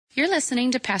You're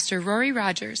listening to Pastor Rory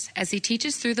Rodgers as he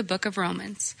teaches through the book of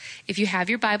Romans. If you have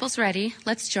your Bibles ready,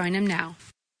 let's join him now.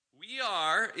 We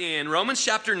are in Romans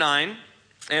chapter 9,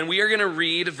 and we are going to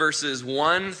read verses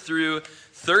 1 through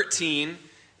 13.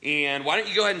 And why don't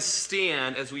you go ahead and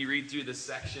stand as we read through this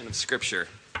section of Scripture.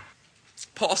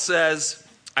 Paul says,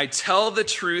 I tell the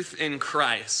truth in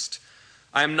Christ.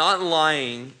 I am not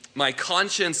lying, my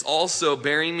conscience also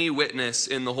bearing me witness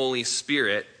in the Holy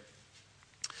Spirit,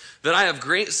 that I have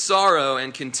great sorrow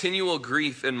and continual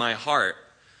grief in my heart.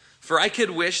 For I could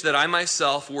wish that I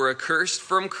myself were accursed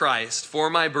from Christ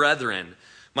for my brethren,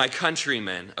 my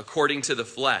countrymen, according to the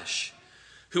flesh,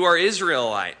 who are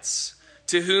Israelites,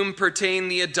 to whom pertain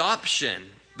the adoption,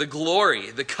 the glory,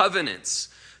 the covenants,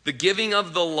 the giving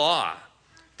of the law,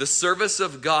 the service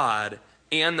of God,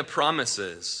 and the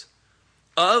promises,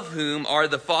 of whom are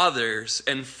the fathers,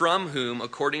 and from whom,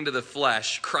 according to the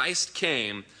flesh, Christ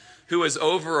came, who is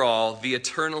over all, the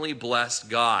eternally blessed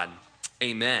God.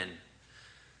 Amen.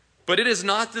 But it is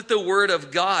not that the word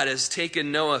of God has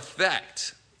taken no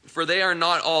effect, for they are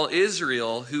not all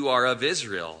Israel who are of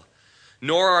Israel,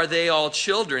 nor are they all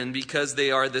children because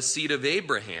they are the seed of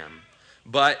Abraham.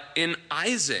 But in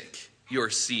Isaac your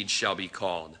seed shall be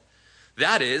called.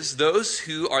 That is, those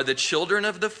who are the children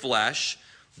of the flesh,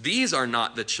 these are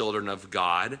not the children of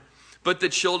God, but the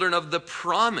children of the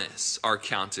promise are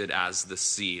counted as the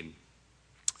seed.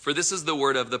 For this is the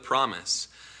word of the promise.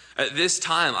 At this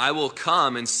time I will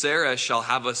come, and Sarah shall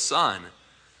have a son.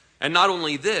 And not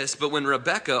only this, but when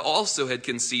Rebekah also had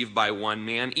conceived by one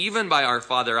man, even by our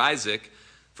father Isaac,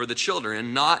 for the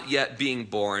children not yet being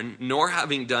born, nor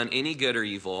having done any good or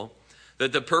evil,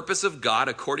 that the purpose of God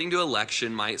according to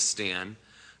election might stand,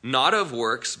 not of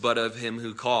works, but of him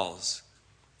who calls.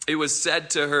 It was said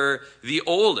to her, the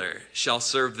older shall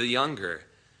serve the younger.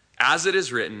 As it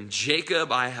is written,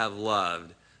 Jacob I have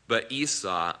loved, but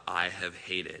Esau I have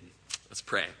hated. Let's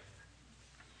pray.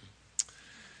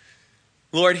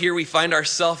 Lord, here we find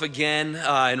ourselves again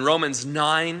in Romans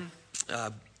 9.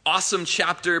 Awesome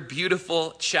chapter,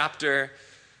 beautiful chapter.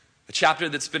 A chapter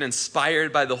that's been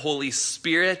inspired by the Holy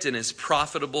Spirit and is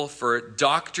profitable for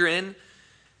doctrine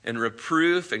and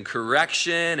reproof and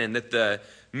correction, and that the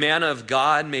man of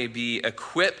God may be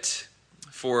equipped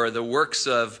for the works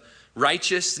of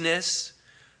righteousness.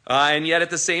 And yet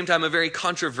at the same time, a very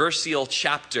controversial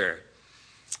chapter.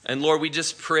 And Lord, we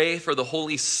just pray for the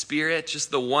Holy Spirit,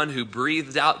 just the one who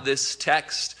breathed out this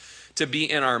text, to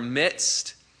be in our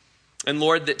midst. And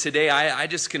Lord, that today I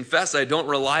just confess I don't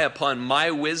rely upon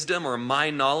my wisdom or my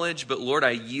knowledge, but Lord,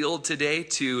 I yield today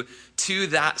to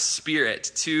that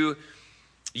Spirit, to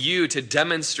you to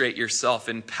demonstrate yourself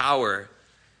in power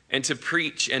and to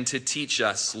preach and to teach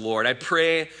us, Lord. I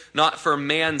pray not for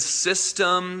man's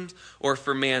system or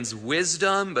for man's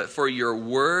wisdom, but for your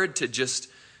word to just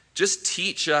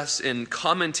teach us and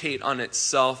commentate on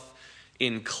itself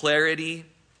in clarity.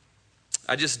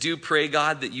 I just do pray,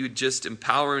 God, that you just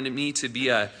empower me to be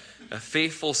a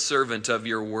faithful servant of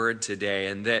your word today,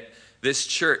 and that this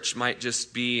church might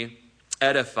just be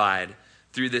edified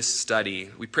through this study.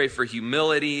 We pray for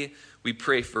humility. We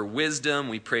pray for wisdom.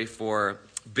 We pray for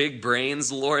big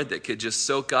brains, Lord, that could just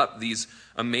soak up these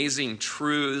amazing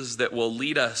truths that will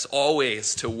lead us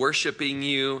always to worshiping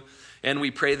you. And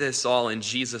we pray this all in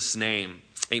Jesus' name.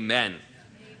 Amen.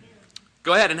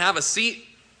 Go ahead and have a seat.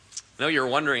 I know you're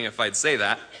wondering if I'd say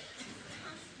that.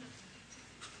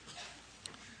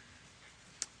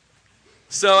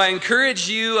 So I encourage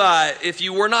you, if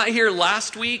you were not here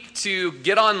last week, to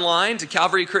get online to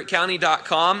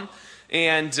calvarycrookcounty.com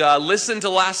and listen to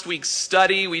last week's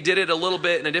study. We did it a little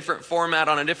bit in a different format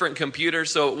on a different computer,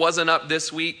 so it wasn't up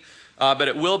this week, but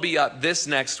it will be up this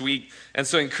next week. And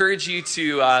so I encourage you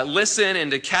to listen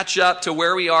and to catch up to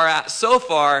where we are at so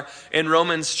far in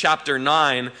Romans chapter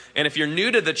 9. And if you're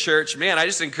new to the church, man, I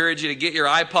just encourage you to get your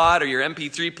iPod or your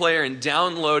MP3 player and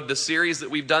download the series that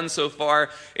we've done so far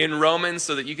in Romans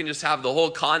so that you can just have the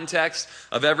whole context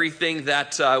of everything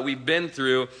that we've been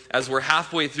through as we're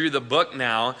halfway through the book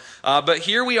now. But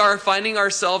here we are finding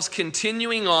ourselves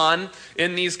continuing on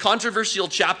in these controversial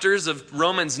chapters of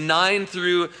Romans 9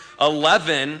 through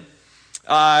 11.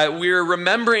 We're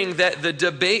remembering that the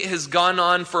debate has gone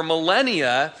on for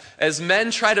millennia as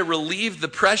men try to relieve the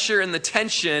pressure and the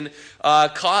tension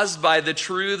caused by the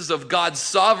truths of God's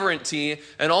sovereignty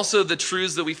and also the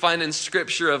truths that we find in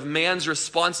Scripture of man's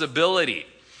responsibility.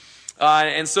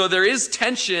 And so there is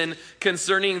tension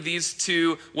concerning these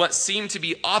two, what seem to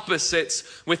be opposites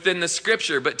within the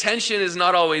scripture. But tension is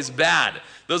not always bad.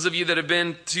 Those of you that have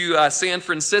been to San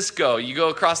Francisco, you go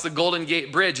across the Golden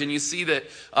Gate Bridge and you see that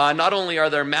not only are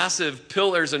there massive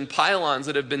pillars and pylons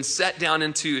that have been set down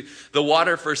into the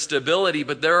water for stability,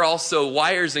 but there are also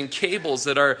wires and cables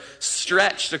that are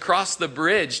stretched across the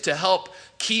bridge to help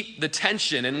keep the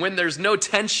tension. And when there's no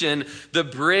tension, the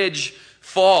bridge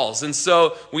falls. And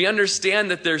so we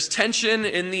understand that there's tension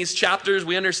in these chapters.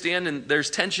 We understand and there's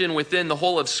tension within the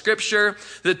whole of Scripture,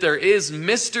 that there is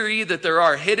mystery, that there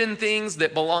are hidden things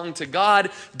that belong to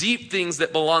God, deep things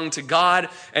that belong to God,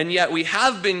 and yet we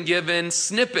have been given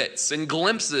snippets and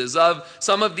glimpses of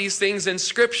some of these things in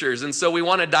Scriptures. And so we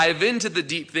want to dive into the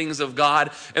deep things of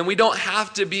God, and we don't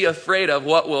have to be afraid of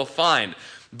what we'll find.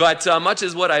 But much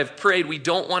as what I've prayed, we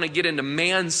don't want to get into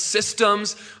man's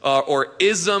systems or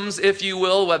isms, if you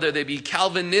will, whether they be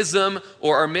Calvinism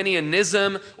or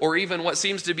Arminianism or even what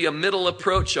seems to be a middle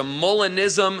approach, a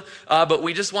Molinism, but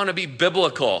we just want to be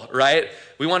biblical, right?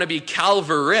 We want to be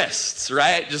Calvarists,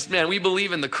 right? Just, man, we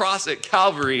believe in the cross at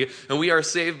Calvary, and we are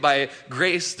saved by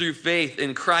grace through faith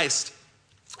in Christ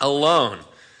alone.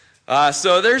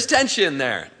 So there's tension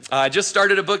there. I just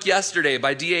started a book yesterday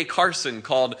by D.A. Carson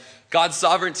called God's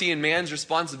Sovereignty and Man's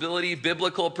Responsibility,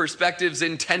 Biblical Perspectives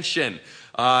in Tension.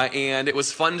 And it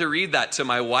was fun to read that to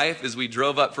my wife as we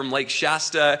drove up from Lake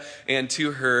Shasta and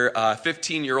to her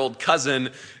 15-year-old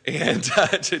cousin, and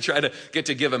to try to get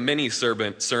to give a mini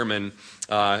sermon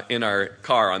in our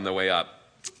car on the way up.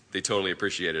 They totally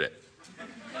appreciated it.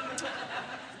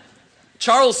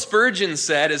 Charles Spurgeon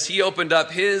said, as he opened up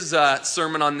his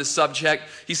sermon on this subject,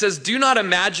 he says, "Do not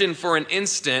imagine for an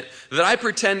instant that I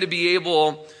pretend to be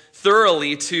able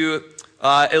thoroughly to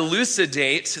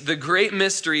elucidate the great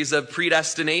mysteries of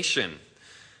predestination.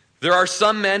 There are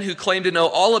some men who claim to know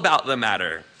all about the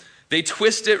matter. They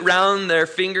twist it round their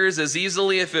fingers as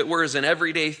easily if it were an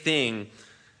everyday thing,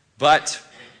 but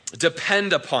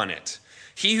depend upon it.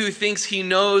 He who thinks he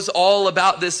knows all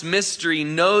about this mystery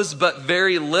knows but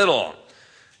very little.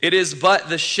 It is but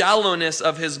the shallowness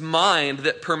of his mind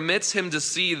that permits him to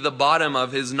see the bottom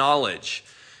of his knowledge.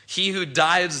 He who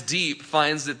dives deep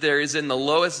finds that there is in the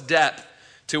lowest depth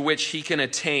to which he can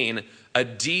attain a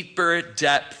deeper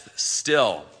depth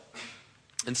still."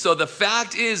 And so the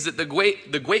fact is that the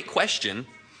great question,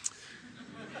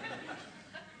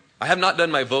 I have not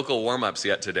done my vocal warm-ups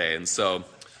yet today, and so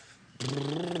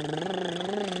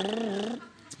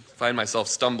find myself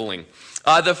stumbling.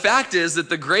 The fact is that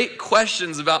the great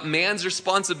questions about man's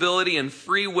responsibility and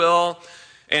free will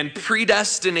and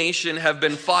predestination have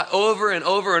been fought over and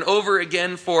over and over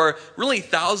again for really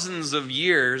thousands of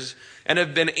years and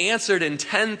have been answered in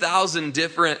 10,000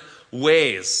 different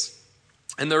ways.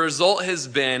 And the result has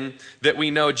been that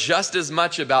we know just as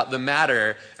much about the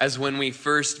matter as when we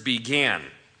first began.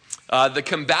 The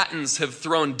combatants have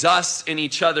thrown dust in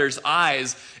each other's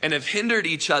eyes and have hindered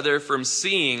each other from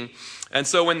seeing. And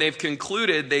so when they've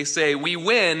concluded, they say, "We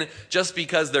win," just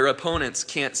because their opponents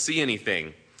can't see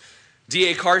anything.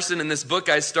 D.A. Carson, in this book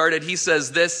I started, he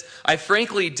says this: "I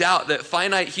frankly doubt that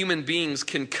finite human beings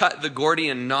can cut the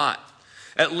Gordian knot.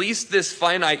 At least this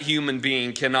finite human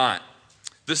being cannot.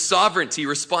 The sovereignty,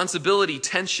 responsibility,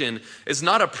 tension is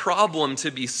not a problem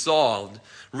to be solved.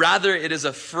 Rather, it is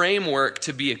a framework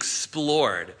to be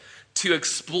explored. To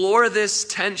explore this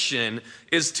tension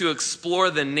is to explore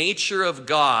the nature of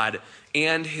God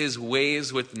and his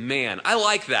ways with man." I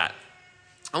like that.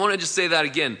 I want to just say that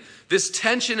again. This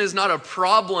tension is not a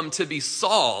problem to be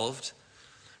solved.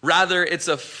 Rather, it's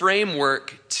a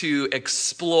framework to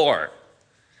explore.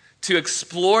 To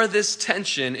explore this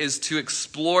tension is to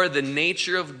explore the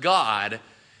nature of God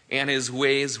and his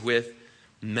ways with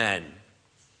men.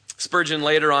 Spurgeon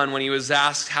later on, when he was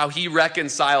asked how he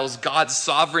reconciles God's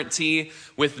sovereignty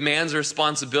with man's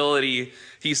responsibility,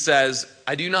 he says,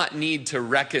 "I do not need to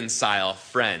reconcile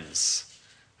friends."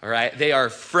 All right? They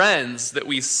are friends that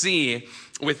we see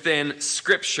within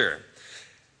Scripture.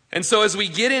 And so as we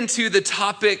get into the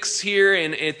topics here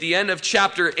at the end of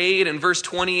chapter 8 and verse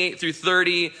 28 through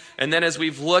 30, and then as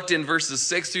we've looked in verses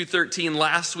 6 through 13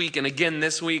 last week and again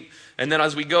this week, and then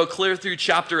as we go clear through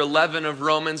chapter 11 of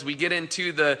Romans, we get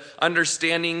into the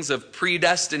understandings of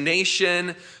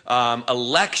predestination,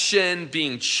 election,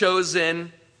 being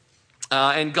chosen,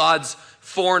 and God's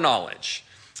foreknowledge.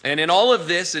 And in all of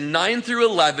this, in 9 through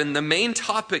 11, the main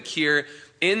topic here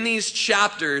in these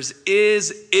chapters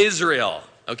is Israel.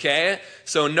 Okay?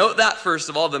 So note that first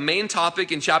of all, the main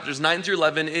topic in chapters 9 through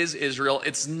 11 is Israel.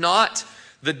 It's not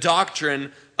the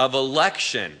doctrine of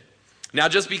election. Now,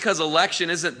 just because election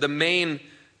isn't the main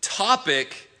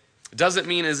topic It doesn't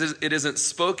mean it isn't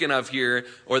spoken of here,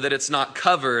 or that it's not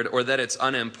covered, or that it's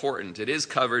unimportant. It is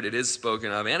covered, it is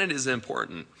spoken of, and it is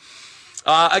important.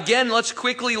 Again, let's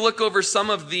quickly look over some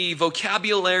of the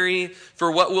vocabulary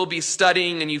for what we'll be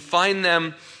studying, and you find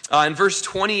them in verse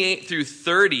 28 through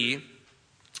 30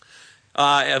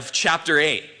 of chapter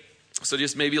 8. So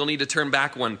just maybe you'll need to turn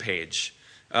back one page.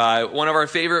 One of our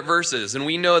favorite verses. And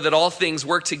we know that all things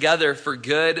work together for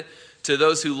good to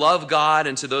those who love God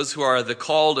and to those who are the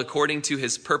called according to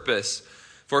his purpose,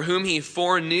 for whom he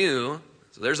foreknew,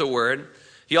 so there's a word,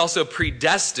 he also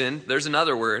predestined, there's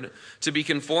another word, to be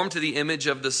conformed to the image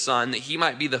of the Son, that he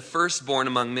might be the firstborn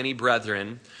among many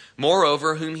brethren.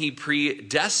 Moreover, whom he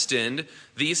predestined,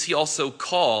 these he also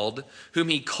called. Whom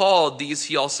he called, these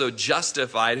he also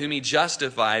justified. Whom he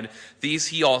justified, these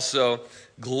he also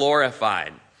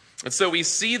glorified. And so we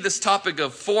see this topic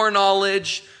of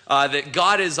foreknowledge, that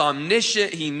God is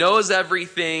omniscient, he knows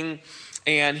everything,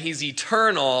 and he's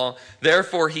eternal.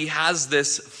 Therefore, he has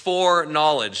this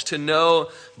foreknowledge, to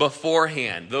know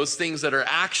beforehand those things that are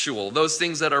actual, those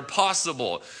things that are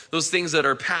possible, those things that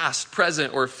are past,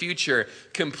 present, or future,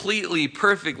 completely,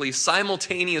 perfectly,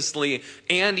 simultaneously,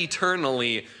 and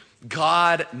eternally.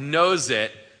 God knows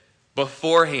it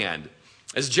beforehand.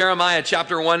 As Jeremiah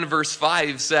chapter 1 verse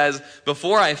 5 says,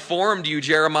 before I formed you,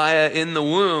 Jeremiah, in the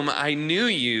womb, I knew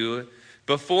you.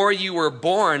 Before you were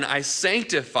born, I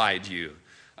sanctified you.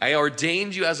 I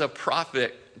ordained you as a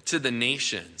prophet to the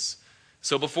nations.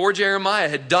 So before Jeremiah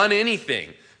had done anything,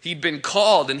 he'd been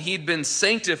called and he'd been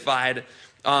sanctified,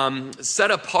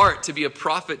 set apart to be a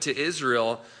prophet to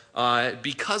Israel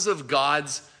because of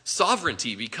God's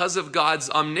sovereignty, because of God's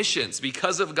omniscience,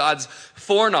 because of God's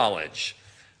foreknowledge.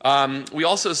 We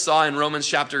also saw in Romans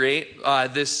chapter 8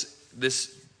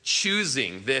 this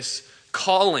choosing, this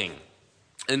calling.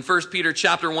 In 1 Peter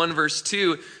chapter 1 verse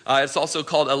 2, it's also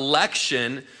called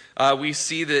election. We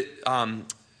see that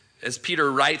as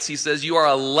Peter writes, he says, you are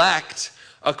elect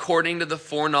according to the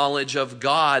foreknowledge of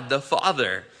God the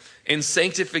Father, in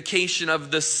sanctification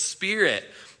of the Spirit,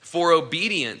 for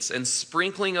obedience and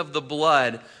sprinkling of the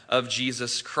blood of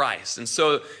Jesus Christ. And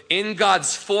so in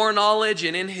God's foreknowledge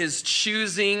and in his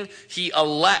choosing, he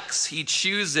elects, he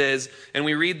chooses, and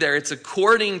we read there, it's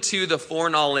according to the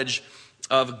foreknowledge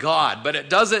of God. But it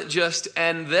doesn't just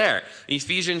end there.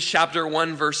 Ephesians chapter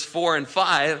 1 verse 4 and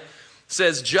 5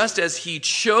 says, just as he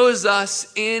chose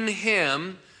us in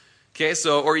him, okay,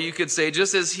 so, or you could say,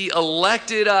 just as he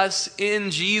elected us in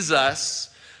Jesus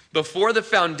before the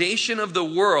foundation of the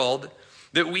world,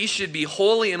 that we should be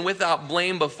holy and without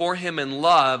blame before him in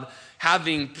love,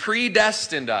 having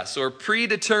predestined us or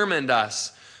predetermined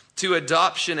us to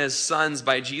adoption as sons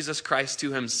by Jesus Christ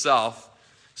to himself.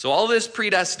 So all this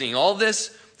predestining, all this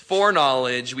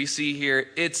foreknowledge we see here,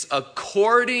 it's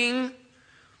according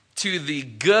to the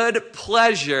good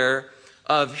pleasure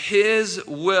of his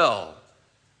will.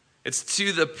 It's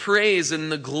to the praise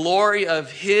and the glory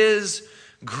of his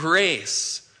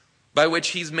grace, by which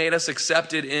he's made us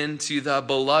accepted into the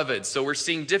beloved. So we're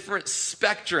seeing different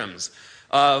spectrums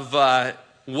of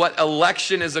what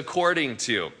election is according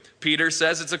to. Peter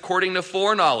says it's according to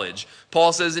foreknowledge.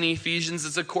 Paul says in Ephesians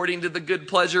it's according to the good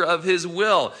pleasure of his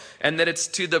will, and that it's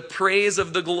to the praise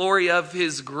of the glory of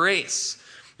his grace.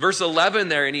 Verse 11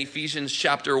 there in Ephesians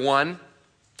chapter 1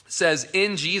 says,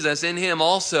 in Jesus, in him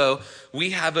also,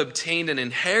 we have obtained an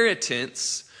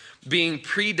inheritance, being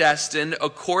predestined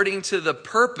according to the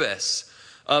purpose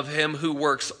of him who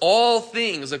works all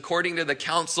things according to the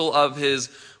counsel of his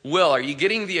will. Are you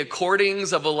getting the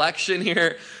accordings of election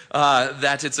here?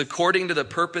 That it's according to the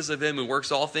purpose of him who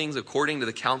works all things according to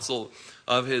the counsel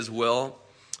of his will.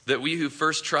 That we who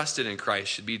first trusted in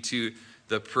Christ should be to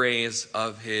the praise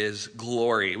of his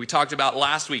glory. We talked about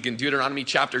last week in Deuteronomy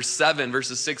chapter 7,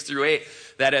 verses 6 through 8,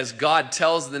 that as God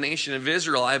tells the nation of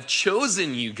Israel, I've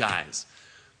chosen you guys.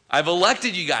 I've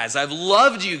elected you guys. I've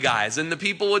loved you guys. And the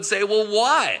people would say, well,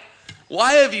 why?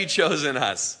 Why have you chosen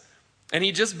us? And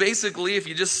he just basically, if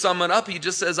you just sum it up, he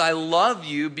just says, I love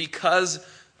you because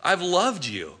I've loved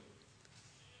you.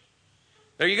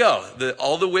 There you go.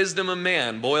 All the wisdom of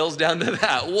man boils down to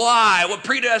that. Why? What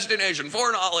predestination,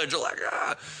 foreknowledge?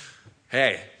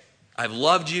 Hey, I've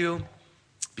loved you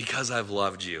because I've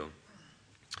loved you.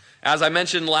 As I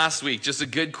mentioned last week, just a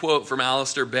good quote from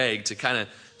Alistair Begg to kind of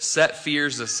set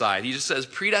fears aside. He just says,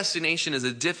 predestination is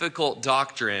a difficult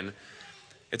doctrine.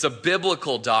 It's a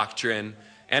biblical doctrine,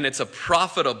 and it's a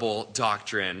profitable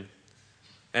doctrine.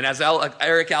 And as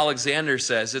Eric Alexander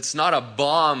says, it's not a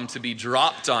bomb to be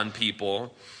dropped on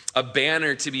people, a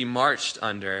banner to be marched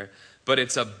under, but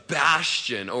it's a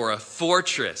bastion or a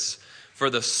fortress for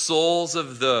the souls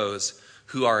of those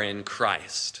who are in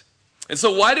Christ. And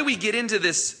so why do we get into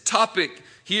this topic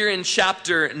here in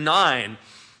chapter 9?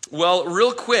 Well,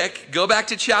 real quick, go back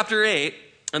to chapter 8,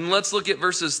 and let's look at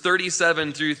verses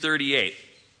 37 through 38.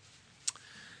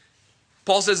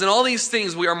 Paul says, "In all these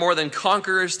things we are more than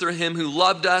conquerors through him who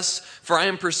loved us. For I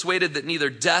am persuaded that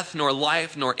neither death, nor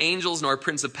life, nor angels, nor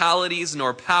principalities,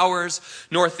 nor powers,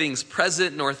 nor things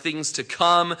present, nor things to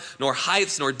come, nor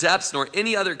heights, nor depths, nor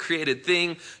any other created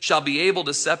thing shall be able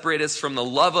to separate us from the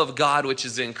love of God, which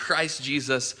is in Christ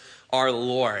Jesus our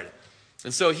Lord."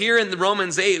 And so here in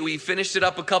Romans 8, we finished it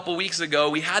up a couple weeks ago.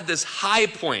 We had this high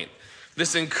point,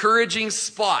 this encouraging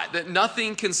spot that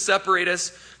nothing can separate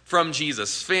us from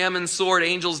Jesus. Famine, sword,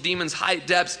 angels, demons, height,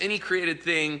 depths, any created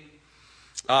thing,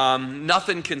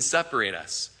 nothing can separate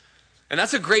us. And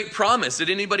that's a great promise. Did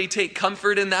anybody take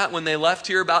comfort in that when they left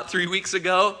here about 3 weeks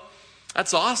ago?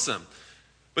 That's awesome.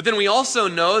 But then we also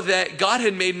know that God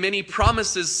had made many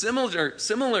promises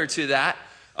similar to that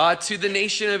to the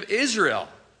nation of Israel.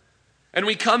 And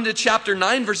we come to chapter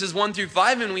 9, verses 1 through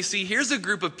 5, and we see here's a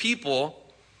group of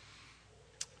people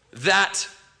that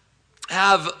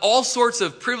have all sorts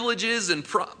of privileges and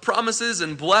promises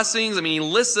and blessings. I mean, he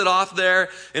lists it off there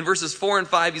in verses 4 and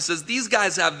 5. He says, these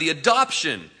guys have the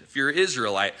adoption, if you're an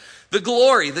Israelite, the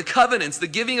glory, the covenants, the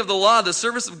giving of the law, the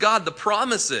service of God, the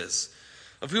promises,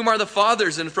 of whom are the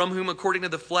fathers, and from whom, according to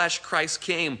the flesh, Christ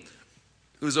came,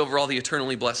 who is over all the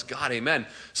eternally blessed God. Amen.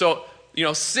 So,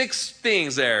 6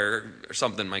 things there, or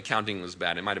something. My counting was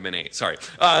bad. It might have been 8. Sorry.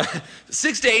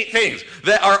 6 to 8 things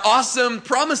that are awesome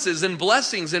promises and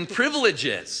blessings and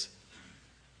privileges.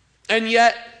 And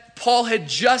yet, Paul had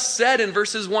just said in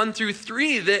verses 1 through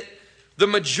 3 that the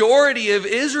majority of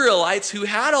Israelites who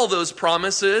had all those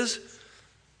promises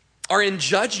are in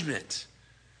judgment.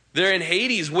 They're in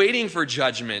Hades waiting for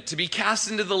judgment, to be cast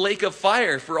into the lake of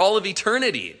fire for all of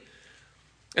eternity.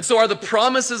 And so are the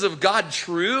promises of God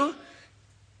true?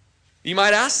 You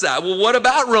might ask that. Well, what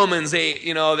about Romans 8,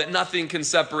 that nothing can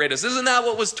separate us? Isn't that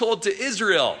what was told to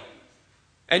Israel?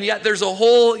 And yet there's a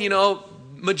whole,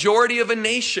 majority of a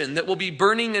nation that will be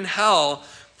burning in hell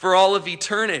for all of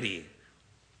eternity.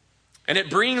 And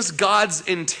it brings God's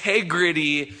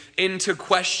integrity into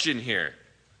question here.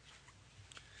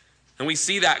 And we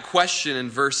see that question in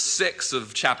verse 6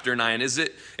 of chapter 9.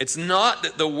 It's not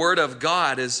that the word of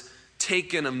God is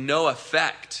taken of no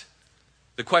effect.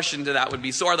 The question to that would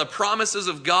be, so are the promises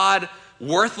of God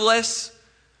worthless?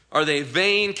 Are they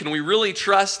vain? Can we really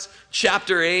trust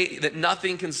chapter 8 that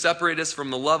nothing can separate us from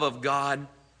the love of God,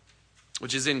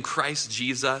 which is in Christ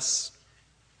Jesus?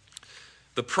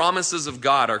 The promises of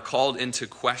God are called into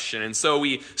question. And so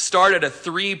we started a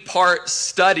 3-part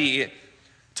study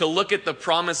to look at the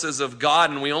promises of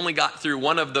God, and we only got through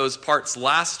one of those parts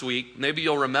last week. Maybe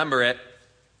you'll remember it.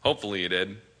 Hopefully you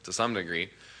did, to some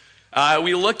degree.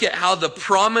 We look at how the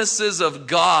promises of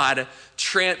God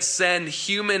transcend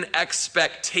human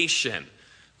expectation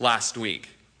last week.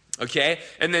 Okay?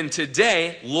 And then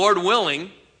today, Lord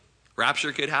willing,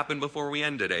 rapture could happen before we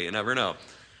end today. You never know.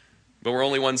 But we're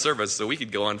only one service, so we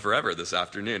could go on forever this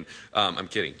afternoon. I'm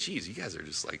kidding. Jeez, you guys are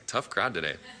just like tough crowd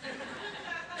today.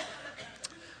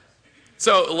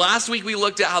 So last week we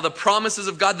looked at how the promises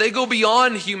of God, they go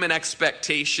beyond human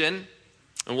expectation.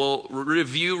 And we'll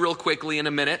review real quickly in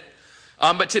a minute.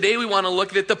 But today we want to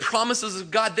look at the promises of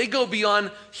God. They go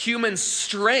beyond human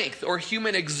strength or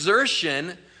human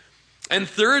exertion. And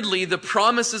thirdly, the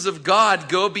promises of God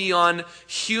go beyond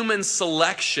human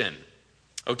selection.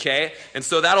 Okay? And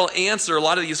so that'll answer a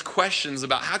lot of these questions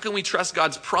about how can we trust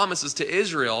God's promises to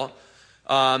Israel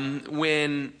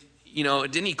when,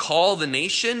 didn't he call the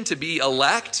nation to be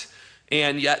elect?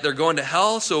 And yet they're going to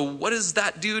hell. So what does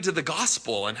that do to the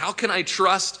gospel? And how can I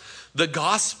trust the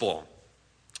gospel?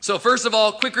 So first of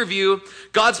all, quick review.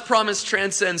 God's promise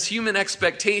transcends human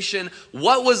expectation.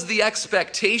 What was the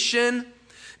expectation?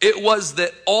 It was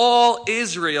that all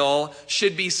Israel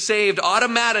should be saved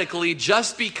automatically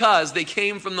just because they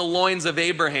came from the loins of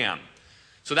Abraham.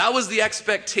 So that was the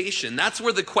expectation. That's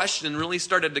where the question really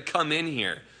started to come in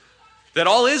here. That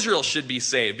all Israel should be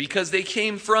saved because they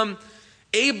came from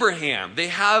Abraham. They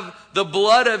have the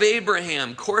blood of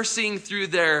Abraham coursing through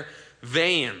their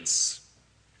veins.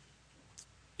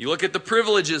 You look at the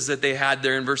privileges that they had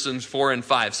there in verses 4 and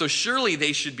 5. So surely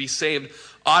they should be saved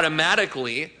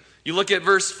automatically. You look at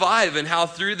verse 5 and how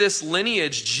through this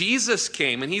lineage Jesus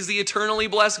came, and he's the eternally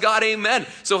blessed God. Amen.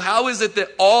 So how is it that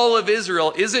all of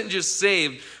Israel isn't just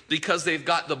saved because they've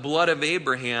got the blood of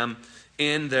Abraham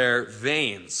in their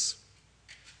veins?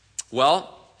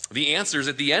 Well, the answer is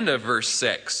at the end of verse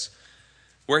 6,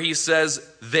 where he says,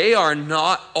 they are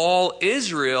not all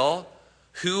Israel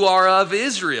who are of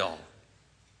Israel.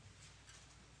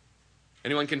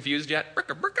 Anyone confused yet?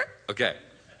 Okay.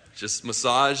 Just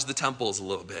massage the temples a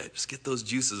little bit. Just get those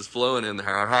juices flowing in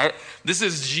there, all right? This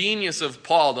is genius of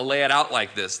Paul to lay it out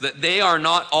like this, that they are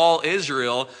not all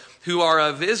Israel who are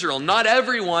of Israel. Not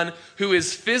everyone who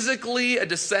is physically a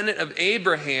descendant of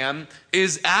Abraham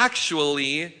is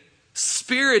actually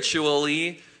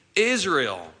spiritually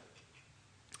Israel.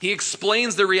 He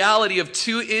explains the reality of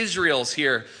two Israels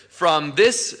here from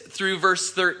this through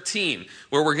verse 13,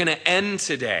 where we're going to end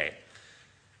today.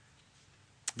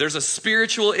 There's a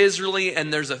spiritual Israeli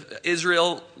and there's a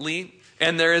Israeli,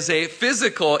 and there is a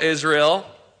physical Israeli,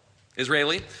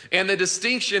 and the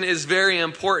distinction is very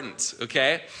important,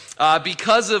 okay?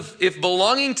 Because if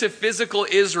belonging to physical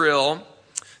Israel,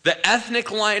 the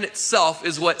ethnic line itself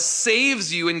is what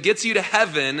saves you and gets you to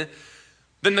heaven,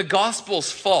 then the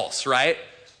gospel's false, right?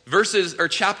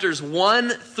 Chapters 1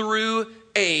 through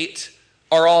 8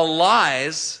 are all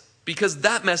lies, because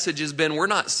that message has been, we're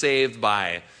not saved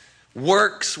by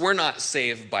works, we're not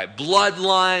saved by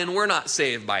bloodline, we're not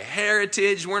saved by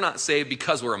heritage, we're not saved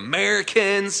because we're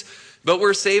Americans, but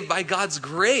we're saved by God's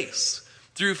grace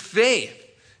through faith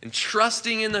and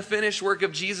trusting in the finished work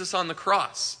of Jesus on the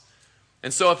cross.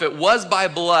 And so if it was by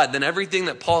blood, then everything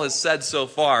that Paul has said so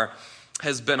far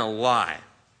has been a lie.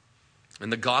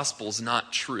 And the gospel's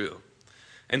not true.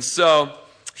 And so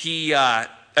he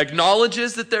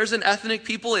acknowledges that there's an ethnic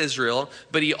people Israel,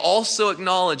 but he also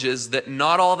acknowledges that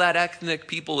not all that ethnic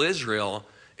people Israel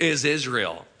is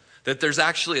Israel. That there's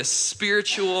actually a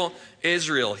spiritual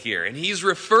Israel here. And he's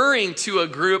referring to a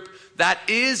group that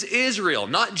is Israel,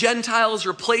 not Gentiles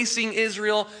replacing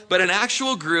Israel, but an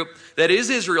actual group that is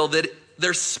Israel, that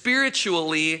they're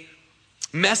spiritually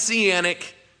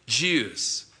messianic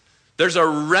Jews. There's a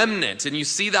remnant, and you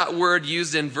see that word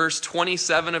used in verse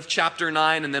 27 of chapter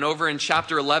 9, and then over in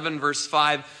chapter 11, verse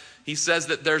 5, he says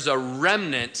that there's a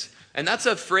remnant, and that's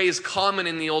a phrase common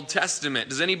in the Old Testament.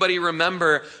 Does anybody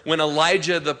remember when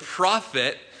Elijah the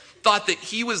prophet thought that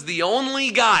he was the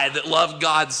only guy that loved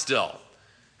God still?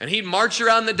 And he'd march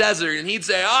around the desert, and he'd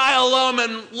say, I alone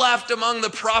am left among the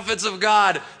prophets of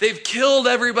God. They've killed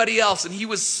everybody else, and he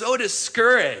was so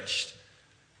discouraged.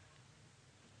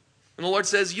 And the Lord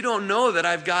says, you don't know that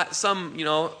I've got some,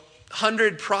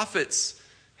 100 prophets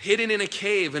hidden in a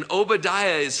cave, and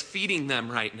Obadiah is feeding them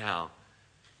right now.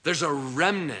 There's a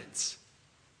remnant.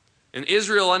 And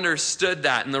Israel understood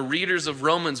that, and the readers of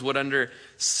Romans would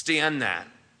understand that.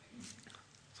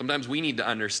 Sometimes we need to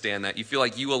understand that. You feel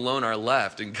like you alone are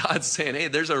left, and God's saying, hey,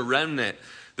 there's a remnant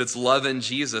that's loving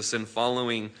Jesus and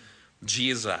following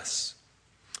Jesus.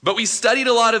 But we studied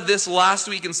a lot of this last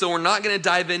week, and so we're not going to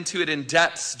dive into it in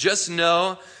depth. Just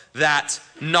know that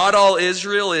not all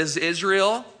Israel is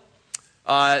Israel.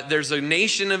 There's a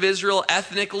nation of Israel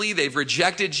ethnically. They've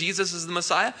rejected Jesus as the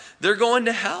Messiah. They're going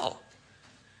to hell.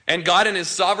 And God in his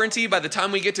sovereignty, by the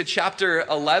time we get to chapter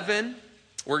 11,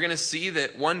 we're going to see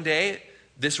that one day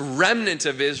this remnant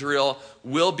of Israel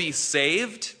will be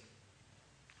saved.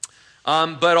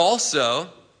 But also,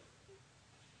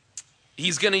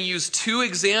 he's going to use two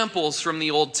examples from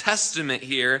the Old Testament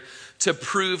here to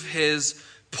prove his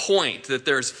point, that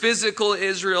there's physical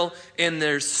Israel and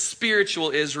there's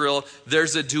spiritual Israel.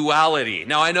 There's a duality.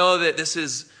 Now, I know that this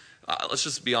is, let's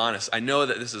just be honest, I know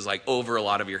that this is like over a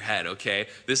lot of your head, okay?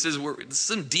 This is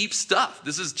some deep stuff.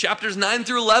 This is chapters 9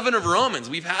 through 11 of Romans.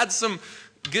 We've had some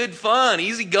good fun,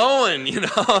 easy going,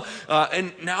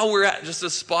 and now we're at just a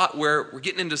spot where we're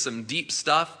getting into some deep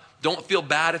stuff. Don't feel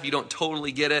bad if you don't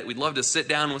totally get it. We'd love to sit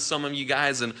down with some of you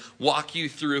guys and walk you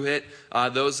through it,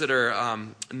 those that are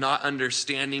not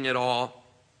understanding it all.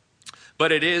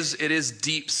 But it is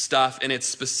deep stuff, and it's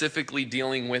specifically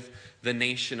dealing with the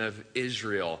nation of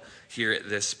Israel here at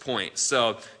this point.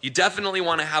 So you definitely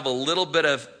want to have a little bit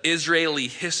of Israeli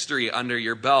history under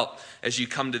your belt as you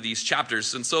come to these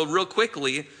chapters. And so real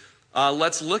quickly,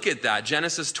 let's look at that.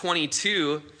 Genesis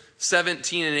 22,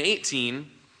 17 and 18.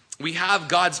 We have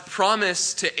God's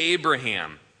promise to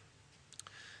Abraham.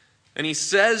 And he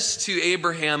says to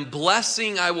Abraham,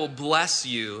 blessing I will bless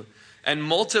you, and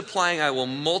multiplying I will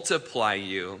multiply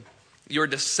you. Your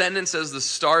descendants as the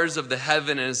stars of the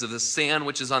heaven and as the sand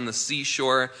which is on the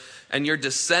seashore, and your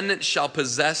descendants shall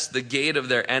possess the gate of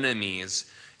their enemies.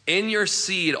 In your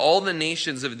seed all the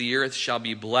nations of the earth shall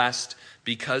be blessed,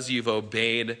 because you've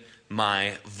obeyed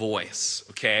my voice.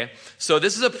 Okay? So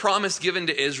this is a promise given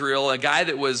to Israel, a guy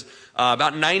that was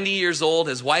about 90 years old.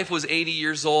 His wife was 80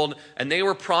 years old, and they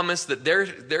were promised that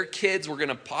their kids were going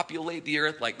to populate the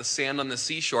earth like the sand on the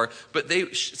seashore. But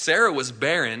Sarah was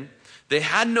barren. They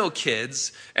had no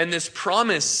kids, and this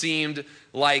promise seemed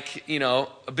like,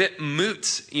 a bit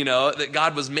moot, that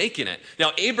God was making it.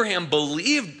 Now, Abraham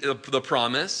believed the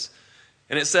promise,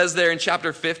 And it says there in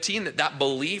chapter 15 that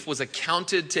belief was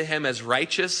accounted to him as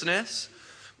righteousness.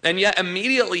 And yet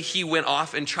immediately he went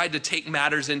off and tried to take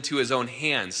matters into his own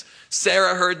hands.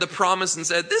 Sarah heard the promise and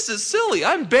said, this is silly.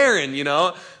 I'm barren,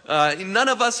 none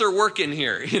of us are working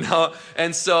here,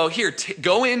 And so here,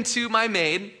 go into my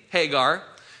maid, Hagar,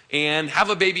 and have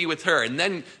a baby with her.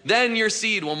 And then your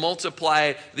seed will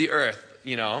multiply the earth,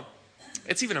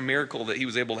 It's even a miracle that he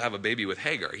was able to have a baby with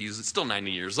Hagar. He's still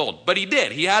 90 years old. But he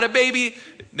did. He had a baby.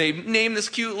 They named this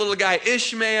cute little guy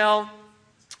Ishmael.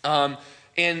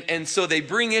 And so they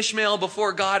bring Ishmael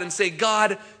before God and say,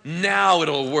 God, now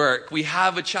it'll work. We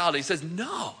have a child. He says,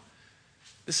 no,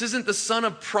 this isn't the son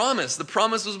of promise. The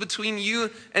promise was between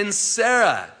you and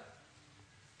Sarah.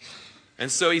 And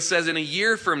so he says, in a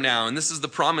year from now, and this is the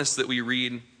promise that we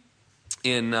read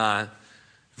in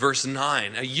verse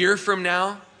 9, a year from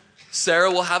now,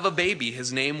 Sarah will have a baby.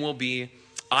 His name will be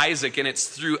Isaac. And it's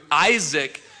through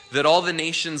Isaac that all the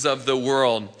nations of the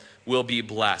world will be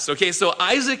blessed. Okay, so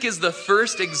Isaac is the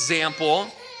first example.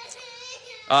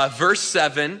 Verse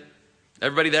 7.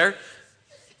 Everybody there?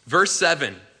 Verse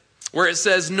 7. Where it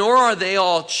says, nor are they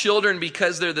all children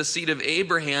because they're the seed of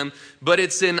Abraham, but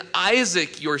it's in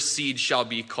Isaac your seed shall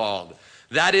be called.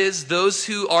 That is, those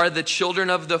who are the children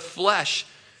of the flesh.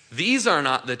 These are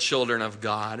not the children of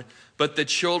God, but the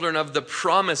children of the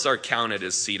promise are counted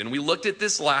as seed. And we looked at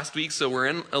this last week, so we're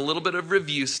in a little bit of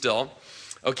review still.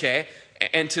 Okay?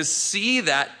 And to see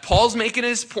that, Paul's making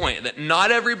his point that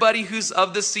not everybody who's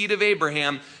of the seed of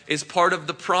Abraham is part of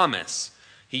the promise.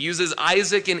 He uses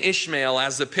Isaac and Ishmael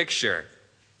as a picture.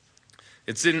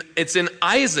 It's in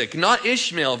Isaac, not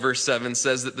Ishmael, verse 7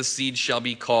 says that the seed shall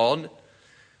be called.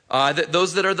 That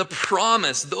those that are the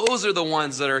promise, those are the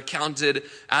ones that are counted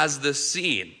as the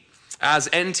seed. As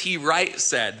N.T. Wright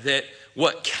said, that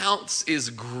what counts is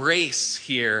grace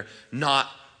here, not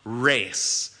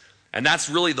race. And that's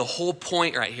really the whole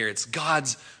point right here. It's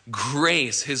God's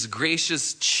grace, his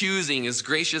gracious choosing, his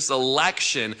gracious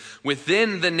election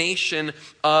within the nation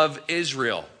of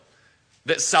Israel.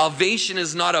 That salvation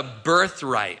is not a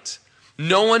birthright.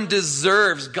 No one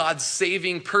deserves God's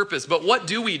saving purpose. But what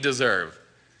do we deserve?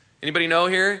 Anybody know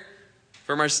here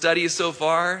from our studies so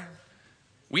far?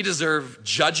 We deserve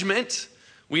judgment.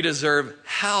 We deserve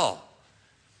hell.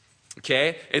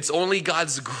 Okay? It's only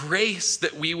God's grace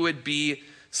that we would be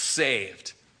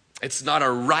saved. It's not a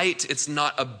right, it's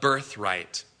not a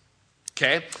birthright.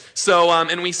 Okay? So,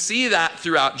 and we see that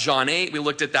throughout John 8. We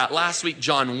looked at that last week.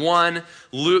 John 1,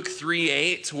 Luke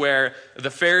 3:8, where the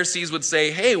Pharisees would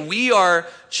say, hey, we are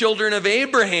children of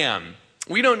Abraham.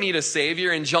 We don't need a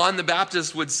savior. And John the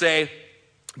Baptist would say,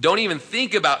 don't even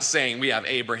think about saying we have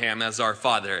Abraham as our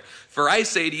father. For I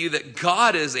say to you that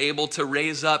God is able to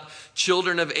raise up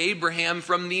children of Abraham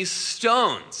from these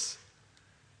stones.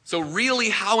 So really,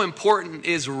 how important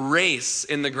is race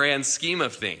in the grand scheme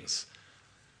of things?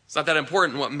 It's not that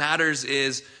important. What matters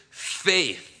is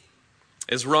faith.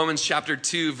 As Romans chapter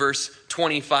 2, verse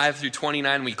 25 through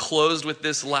 29, we closed with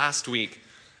this last week,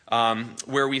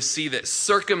 where we see that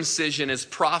circumcision is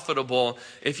profitable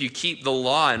if you keep the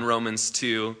law in Romans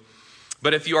 2.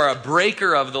 But if you are a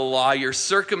breaker of the law, your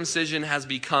circumcision has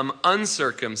become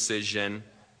uncircumcision.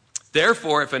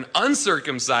 Therefore, if an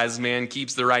uncircumcised man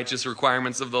keeps the righteous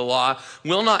requirements of the law,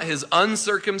 will not his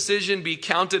uncircumcision be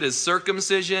counted as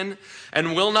circumcision?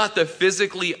 And will not the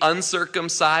physically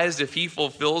uncircumcised, if he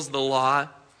fulfills the law,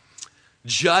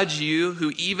 judge you,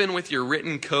 who even with your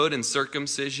written code and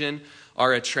circumcision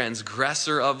are a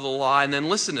transgressor of the law? And then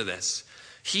listen to this.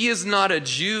 He is not a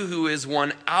Jew who is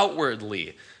one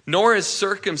outwardly, nor is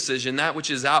circumcision that which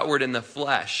is outward in the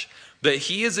flesh, but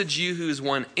he is a Jew who is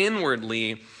one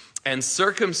inwardly. And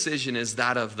circumcision is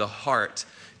that of the heart,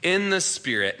 in the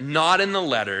spirit, not in the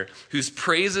letter, whose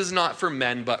praise is not from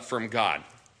men, but from God.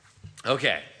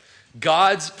 Okay,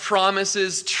 God's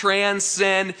promises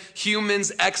transcend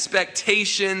humans'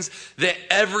 expectations that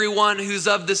everyone who's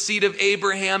of the seed of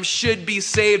Abraham should be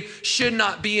saved, should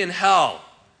not be in hell.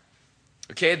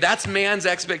 Okay, that's man's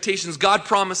expectations. God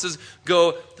promises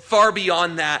go far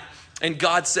beyond that. And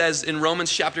God says in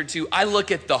Romans chapter 2, I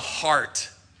look at the heart.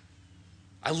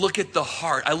 I look at the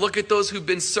heart. I look at those who've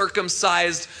been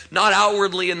circumcised, not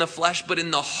outwardly in the flesh, but in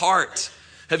the heart.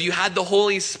 Have you had the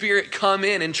Holy Spirit come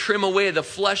in and trim away the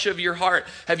flesh of your heart?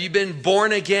 Have you been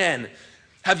born again?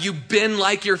 Have you been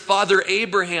like your father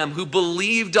Abraham, who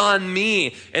believed on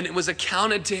me and it was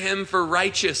accounted to him for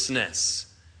righteousness?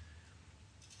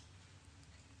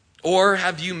 Or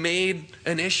have you made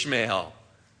an Ishmael?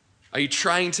 Are you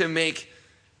trying to make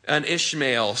an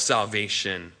Ishmael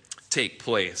salvation take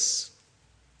place?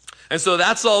 And so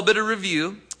that's all a bit of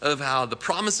review. of how the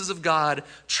promises of God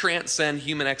transcend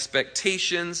human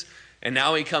expectations. And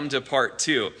now we come to part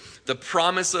 2. The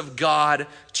promise of God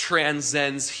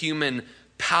transcends human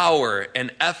power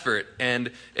and effort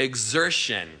and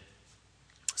exertion.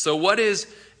 So what is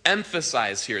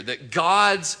emphasized here? That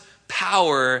God's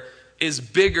power is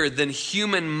bigger than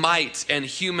human might and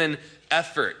human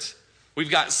effort. We've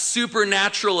got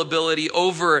supernatural ability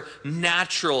over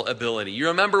natural ability. You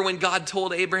remember when God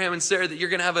told Abraham and Sarah that you're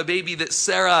going to have a baby, that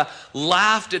Sarah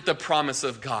laughed at the promise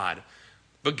of God.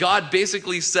 But God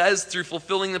basically says through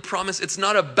fulfilling the promise, it's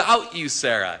not about you,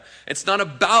 Sarah. It's not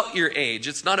about your age.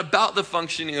 It's not about the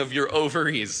functioning of your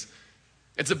ovaries.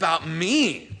 It's about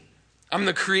me. I'm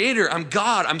the creator. I'm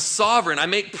God. I'm sovereign. I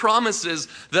make promises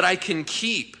that I can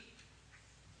keep.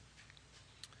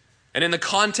 And in the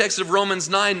context of Romans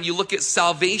 9, you look at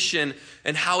salvation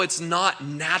and how it's not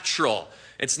natural.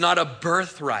 It's not a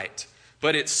birthright,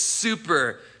 but it's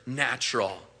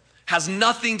supernatural. Has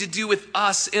nothing to do with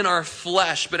us in our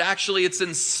flesh, but actually it's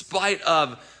in spite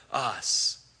of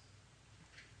us.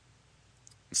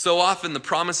 So often the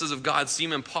promises of God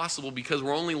seem impossible because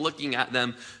we're only looking at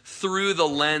them through the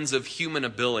lens of human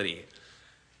ability.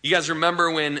 You guys remember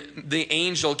when the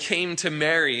angel came to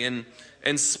Mary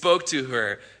and spoke to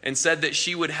her and said that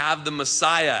she would have the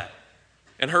Messiah.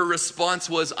 And her response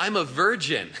was, I'm a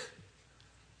virgin.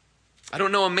 I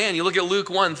don't know a man. You look at Luke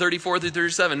 1, 34 through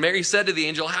 37. Mary said to the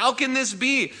angel, how can this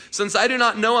be, since I do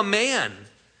not know a man?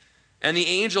 And the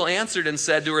angel answered and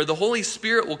said to her, the Holy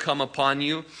Spirit will come upon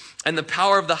you, and the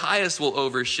power of the highest will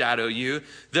overshadow you.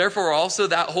 Therefore also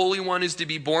that Holy One who's to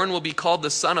be born will be called the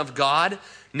Son of God.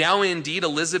 Now indeed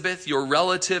Elizabeth, your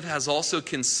relative, has also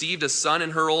conceived a son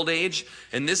in her old age,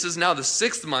 and this is now the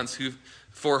 6th month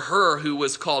for her who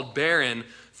was called barren,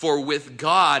 for with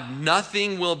God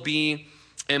nothing will be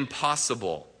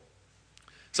impossible.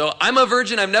 So I'm a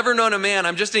virgin, I've never known a man,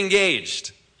 I'm just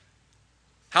engaged.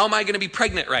 How am I going to be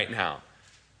pregnant right now?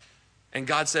 And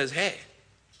God says, hey,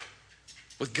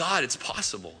 with God it's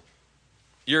possible.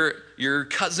 Your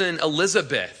cousin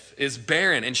Elizabeth is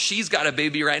barren, and she's got a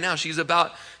baby right now. She's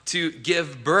about to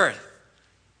give birth.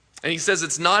 And he says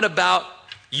it's not about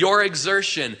your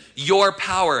exertion, your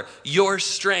power, your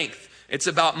strength. It's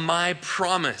about my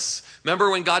promise. Remember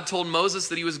when God told Moses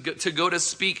that he was to go to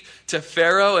speak to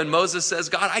Pharaoh, and Moses says,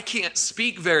 God, I can't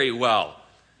speak very well.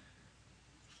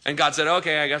 And God said,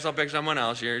 okay, I guess I'll pick someone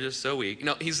else. You're just so weak.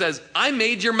 No, he says, I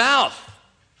made your mouth.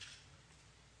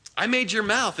 I made your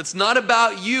mouth. It's not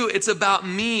about you. It's about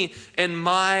me and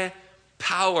my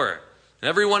power. And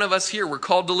every one of us here, we're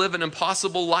called to live an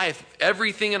impossible life.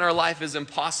 Everything in our life is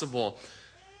impossible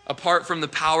apart from the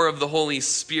power of the Holy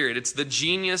Spirit. It's the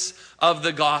genius of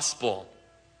the gospel.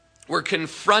 We're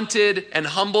confronted and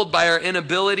humbled by our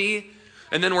inability,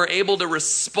 and then we're able to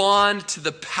respond to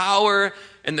the power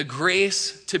and the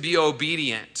grace to be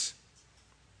obedient.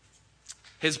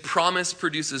 His promise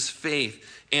produces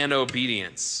faith and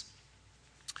obedience.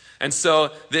 And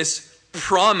so this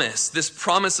promise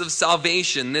of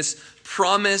salvation, this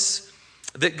promise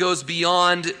that goes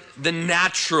beyond the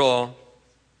natural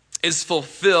is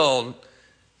fulfilled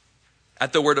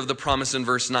at the word of the promise in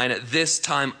verse 9. At this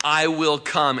time I will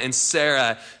come and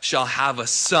Sarah shall have a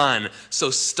son.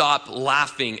 So stop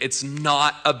laughing. It's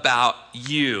not about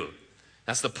you.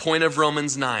 That's the point of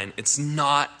Romans 9. It's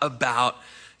not about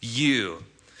you.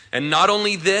 And not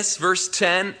only this, verse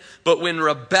 10, but when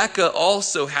Rebekah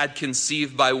also had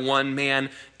conceived by one man,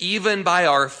 even by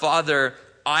our father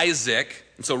Isaac.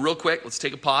 And so real quick, let's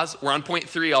take a pause. We're on point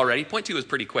 3 already. Point 2 is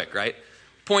pretty quick, right?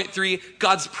 Point 3,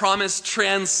 God's promise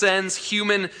transcends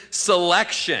human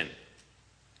selection.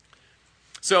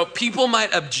 So people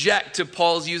might object to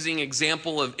Paul's using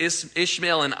example of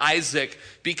Ishmael and Isaac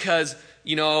because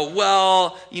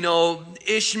Ishmael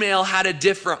had a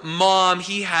different mom.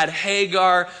 He had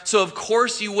Hagar. So of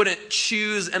course you wouldn't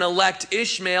choose and elect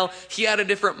Ishmael. He had a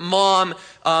different mom.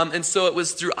 And so it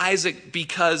was through Isaac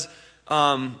because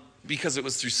it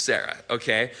was through Sarah,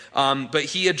 okay? But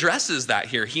he addresses that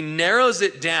here. He narrows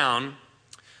it down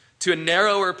to a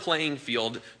narrower playing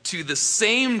field, to the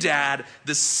same dad,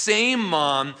 the same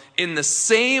mom, in the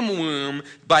same womb,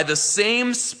 by the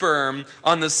same sperm,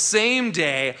 on the same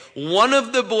day. One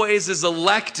of the boys is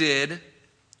elected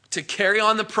to carry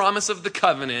on the promise of the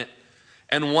covenant,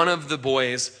 and one of the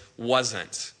boys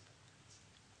wasn't.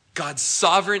 God's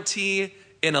sovereignty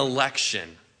in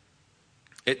election,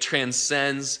 it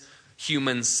transcends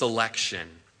human selection.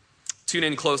 Tune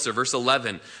in closer, verse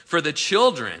 11. For the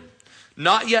children,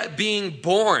 not yet being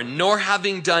born, nor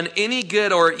having done any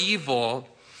good or evil,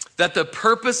 that the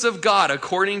purpose of God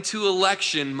according to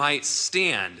election might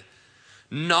stand,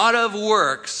 not of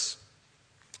works,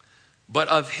 but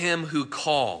of him who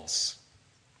calls.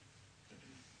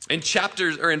 In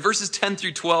verses 10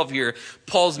 through 12 here,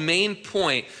 Paul's main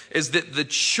point is that the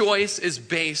choice is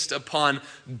based upon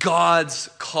God's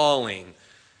calling,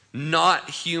 not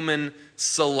human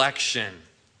selection.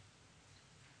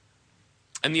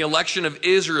 And the election of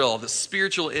Israel, the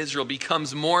spiritual Israel,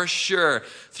 becomes more sure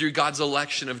through God's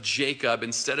election of Jacob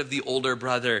instead of the older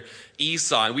brother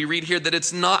Esau. And we read here that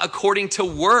it's not according to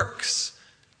works.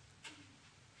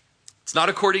 It's not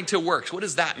according to works. What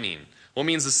does that mean? Well, it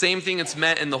means the same thing it's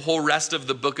meant in the whole rest of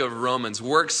the book of Romans.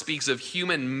 Works speaks of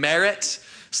human merit,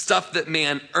 stuff that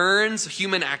man earns,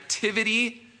 human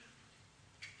activity.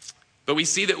 But we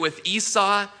see that with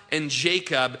Esau and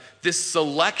Jacob, this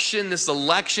election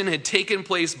had taken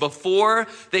place before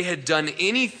they had done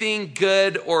anything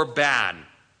good or bad.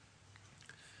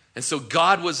 And so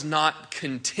God was not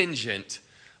contingent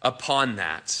upon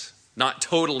that, not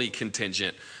totally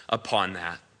contingent upon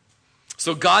that.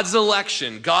 So God's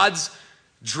election, God's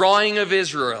drawing of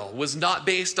Israel was not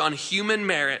based on human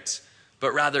merit,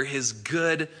 but rather his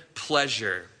good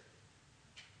pleasure.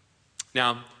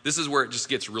 Now, this is where it just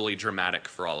gets really dramatic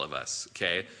for all of us,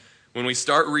 okay? When we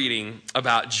start reading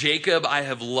about Jacob I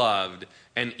have loved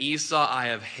and Esau I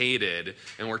have hated,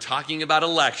 and we're talking about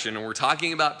election, and we're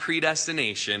talking about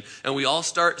predestination, and we all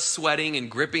start sweating and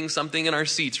gripping something in our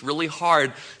seats really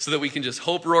hard so that we can just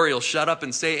hope Rory will shut up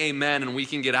and say amen and we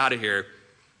can get out of here.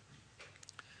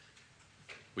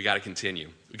 We got to continue.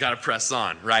 We got to press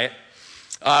on, right?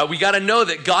 We got to know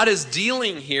that God is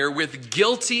dealing here with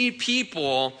guilty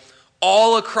people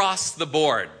all across the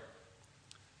board.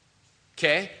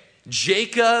 Okay?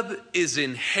 Jacob is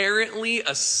inherently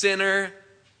a sinner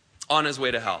on his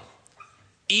way to hell.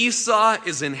 Esau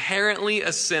is inherently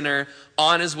a sinner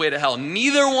on his way to hell.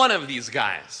 Neither one of these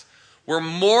guys were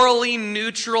morally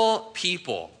neutral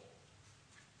people.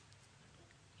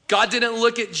 God didn't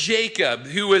look at Jacob,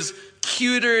 who was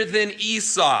cuter than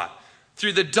Esau,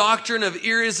 through the doctrine of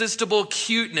irresistible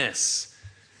cuteness.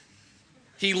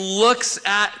 He looks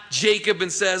at Jacob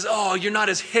and says, oh, you're not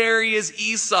as hairy as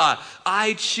Esau.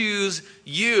 I choose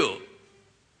you.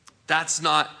 That's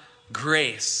not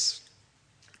grace.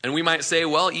 And we might say,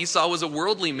 well, Esau was a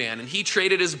worldly man and he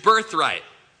traded his birthright.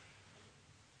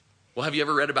 Well, have you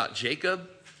ever read about Jacob?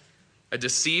 A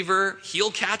deceiver, heel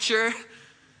catcher?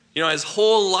 You know, his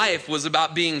whole life was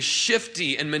about being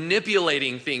shifty and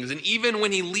manipulating things. And even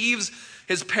when he leaves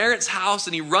his parents' house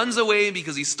and he runs away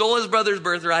because he stole his brother's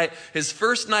birthright, his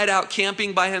first night out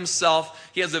camping by himself,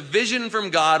 he has a vision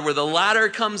from God where the ladder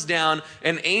comes down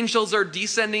and angels are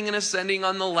descending and ascending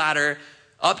on the ladder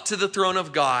up to the throne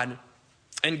of God.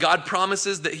 And God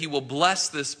promises that he will bless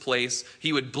this place.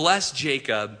 He would bless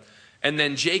Jacob. And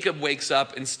then Jacob wakes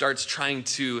up and starts trying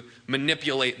to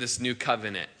manipulate this new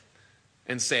covenant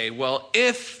and say, well,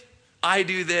 if I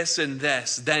do this and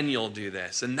this, then you'll do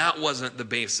this. And that wasn't the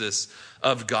basis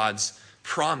of God's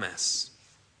promise.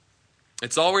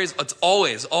 It's always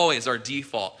our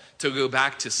default to go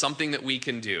back to something that we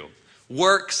can do.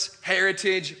 Works,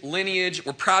 heritage, lineage.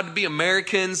 We're proud to be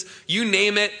Americans. You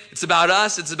name it. It's about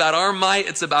us. It's about our might.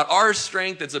 It's about our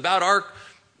strength. It's about our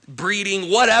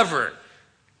breeding, whatever.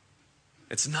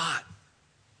 It's not.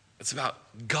 It's about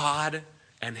God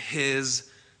and his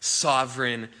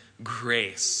sovereign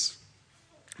grace.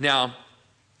 Now,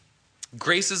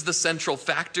 grace is the central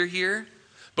factor here,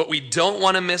 but we don't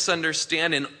want to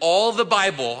misunderstand. In all the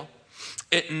Bible,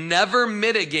 it never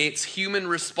mitigates human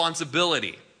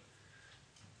responsibility.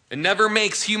 It never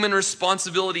makes human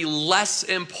responsibility less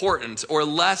important or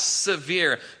less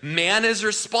severe. Man is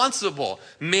responsible.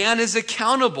 Man is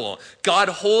accountable. God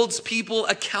holds people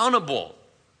accountable.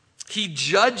 He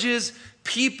judges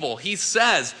people. He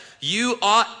says, you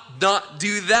ought not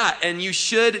do that, and you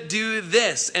should do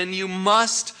this, and you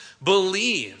must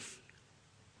believe.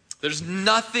 There's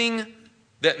nothing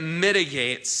that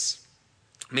mitigates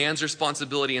man's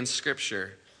responsibility in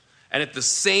Scripture. And at the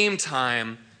same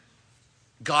time,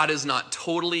 God is not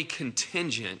totally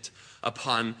contingent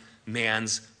upon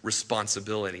man's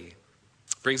responsibility.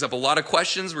 Brings up a lot of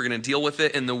questions. We're going to deal with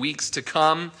it in the weeks to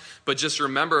come. But just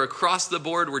remember, across the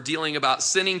board, we're dealing about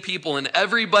sinning people, and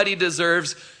everybody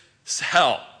deserves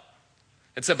hell.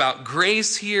 It's about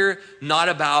grace here, not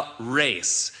about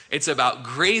race. It's about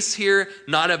grace here,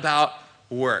 not about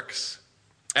works.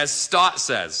 As Stott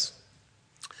says,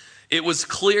 it was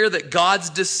clear that God's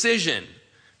decision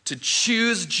to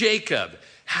choose Jacob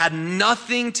had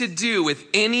nothing to do with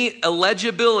any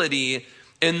eligibility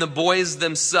in the boys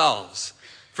themselves,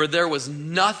 for there was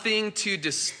nothing to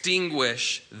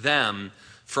distinguish them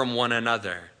from one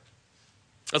another.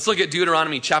 Let's look at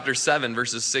Deuteronomy chapter 7,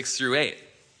 verses 6 through 8.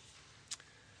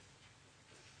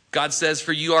 God says,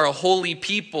 for you are a holy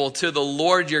people to the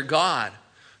Lord your God.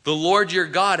 The Lord your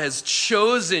God has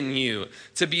chosen you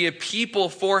to be a people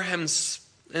for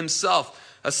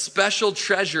himself, a special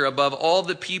treasure above all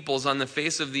the peoples on the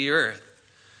face of the earth.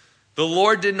 The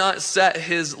Lord did not set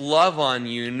his love on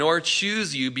you, nor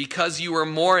choose you because you were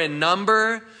more in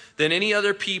number than any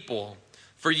other people,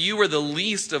 for you were the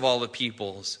least of all the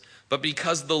peoples, but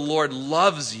because the Lord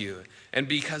loves you, and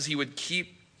because he would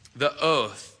keep the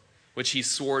oath which he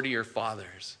swore to your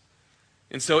fathers.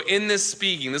 And so in this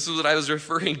speaking, this is what I was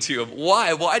referring to of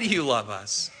why? Why do you love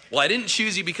us? Well, I didn't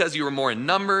choose you because you were more in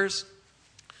numbers,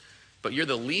 but you're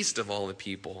the least of all the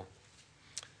people.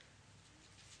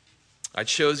 I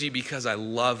chose you because I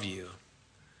love you,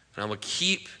 and I will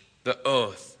keep the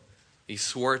oath he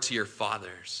swore to your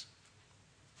fathers.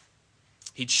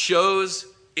 He chose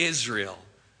Israel.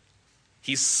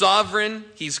 He's sovereign.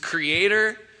 He's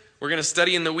creator. We're going to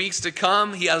study in the weeks to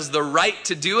come. He has the right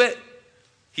to do it.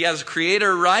 He has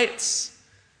creator rights.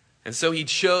 And so he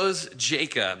chose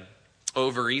Jacob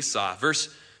over Esau.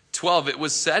 Verse 12, it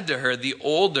was said to her, the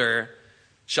older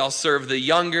shall serve the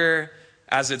younger.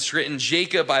 As it's written,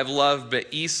 Jacob I've loved, but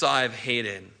Esau I've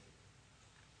hated.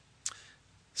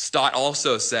 Stott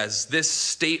also says, this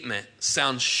statement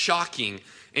sounds shocking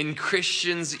in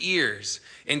Christians' ears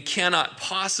and cannot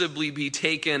possibly be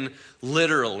taken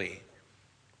literally.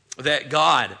 That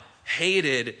God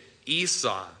hated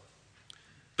Esau.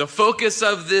 The focus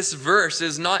of this verse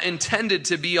is not intended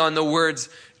to be on the words,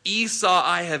 Esau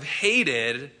I have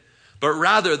hated, but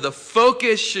rather the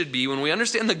focus should be, when we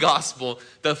understand the gospel,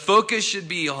 the focus should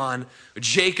be on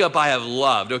Jacob I have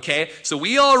loved, okay? So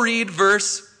we all read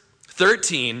verse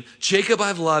 13, Jacob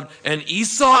I've loved, and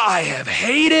Esau I have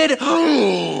hated.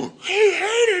 Oh, he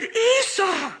hated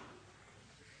Esau.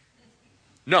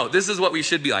 No, this is what we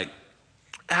should be like.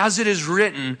 As it is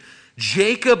written,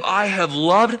 Jacob I have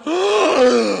loved.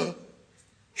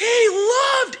 He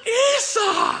loved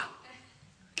Esau.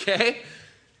 Okay?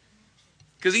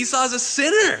 Because Esau's a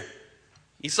sinner.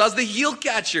 Esau's the heel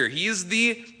catcher. He's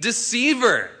the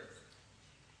deceiver.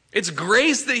 It's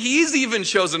grace that he's even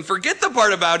chosen. Forget the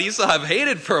part about Esau I've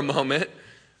hated for a moment.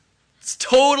 It's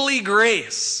totally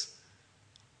grace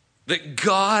that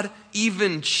God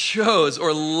even chose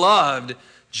or loved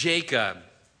Jacob.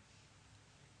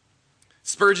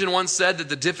 Spurgeon once said that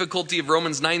the difficulty of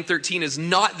Romans 9:13 is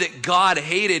not that God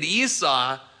hated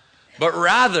Esau, but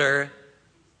rather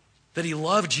that he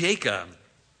loved Jacob.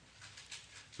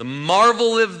 The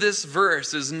marvel of this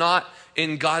verse is not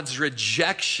in God's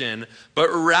rejection, but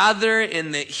rather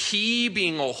in that he,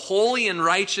 being a holy and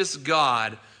righteous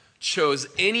God, chose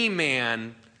any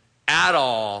man at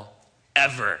all,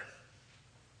 ever.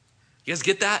 You guys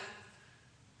get that?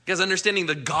 You guys understanding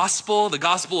the gospel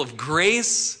of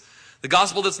grace, the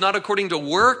gospel that's not according to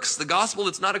works, the gospel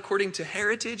that's not according to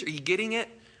heritage? Are you getting it?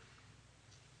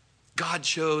 God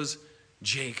chose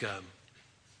Jacob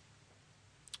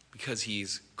because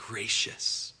he's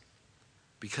gracious.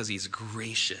 Because he's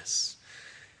gracious.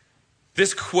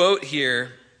 This quote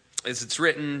here, as it's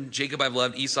written, Jacob I've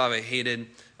loved, Esau I hated.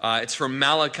 It's from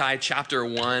Malachi chapter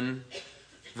 1,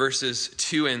 verses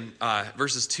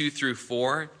 2 through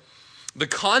 4. The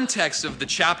context of the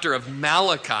chapter of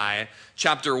Malachi,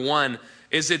 chapter 1,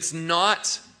 is it's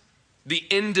not the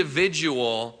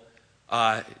individual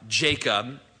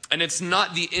Jacob, and it's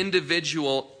not the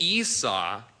individual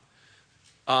Esau,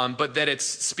 but that it's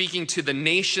speaking to the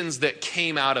nations that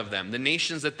came out of them, the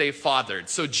nations that they fathered.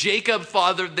 So Jacob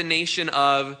fathered the nation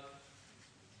of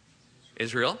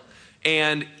Israel,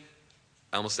 and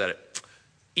I almost said it.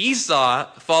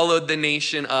 Esau followed the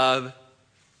nation of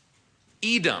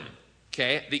Edom,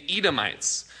 okay? The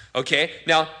Edomites, okay?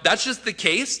 Now, that's just the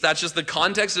case. That's just the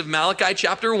context of Malachi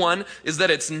chapter 1, is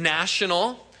that it's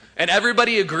national, and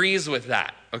everybody agrees with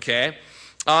that, okay?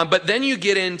 But then you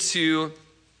get into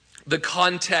the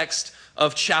context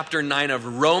of chapter 9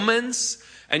 of Romans,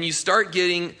 and you start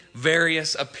getting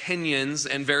various opinions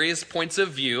and various points of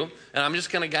view, and I'm just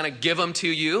going to kind of give them to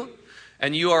you,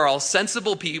 and you are all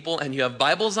sensible people, and you have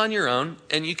Bibles on your own,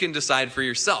 and you can decide for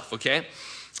yourself, okay?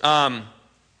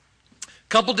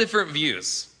 Couple different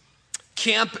views.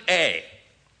 Camp A,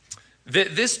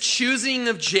 that this choosing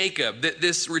of Jacob, that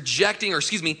this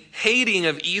hating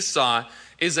of Esau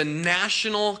is a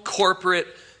national corporate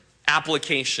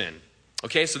application.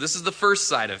 Okay, so this is the first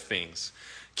side of things.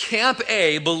 Camp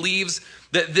A believes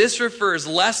that this refers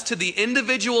less to the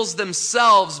individuals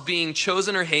themselves being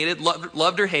chosen or hated,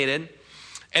 loved or hated,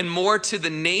 and more to the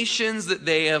nations that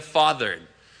they have fathered.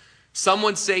 Some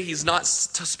would say he's not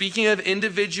speaking of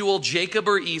individual Jacob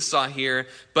or Esau here,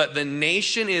 but the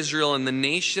nation Israel and the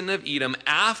nation of Edom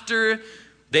after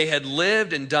They had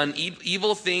lived and done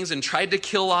evil things and tried to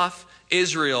kill off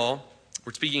Israel.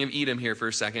 We're speaking of Edom here for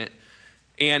a second.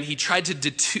 And he tried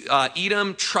to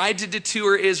Edom tried to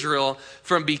detour Israel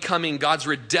from becoming God's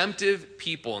redemptive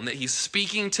people, and that he's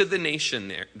speaking to the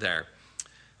nation there.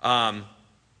 And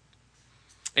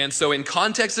so in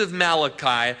context of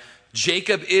Malachi,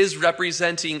 Jacob is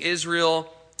representing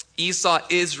Israel. Esau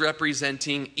is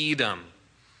representing Edom.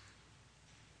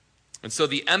 And so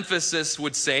the emphasis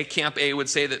would say, Camp A would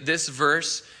say that this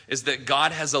verse is that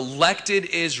God has elected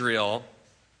Israel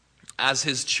as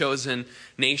his chosen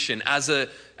nation, as a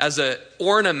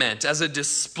ornament, as a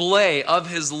display of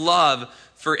his love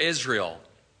for Israel.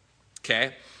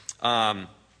 Okay?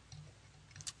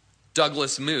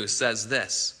 Douglas Moo says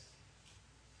this: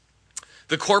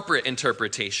 the corporate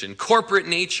interpretation, corporate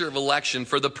nature of election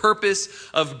for the purpose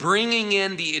of bringing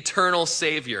in the eternal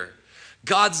Savior.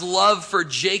 God's love for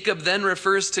Jacob then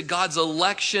refers to God's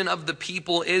election of the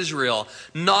people Israel,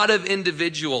 not of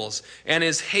individuals. And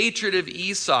his hatred of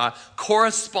Esau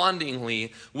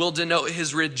correspondingly will denote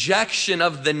his rejection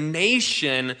of the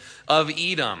nation of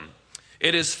Edom.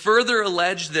 It is further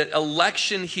alleged that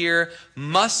election here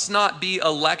must not be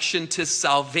election to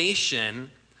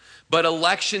salvation, but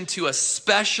election to a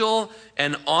special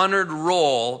and honored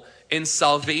role in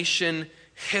salvation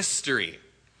history.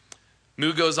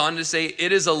 Moo goes on to say,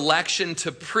 it is election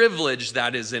to privilege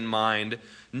that is in mind,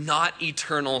 not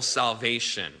eternal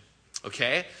salvation.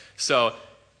 Okay? So,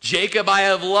 Jacob I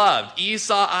have loved,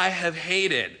 Esau I have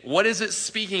hated. What is it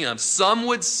speaking of? Some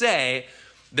would say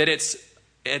that it's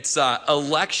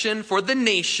election for the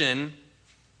nation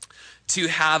to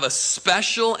have a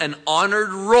special and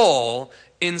honored role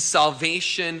in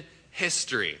salvation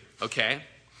history. Okay?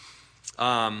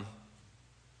 Can't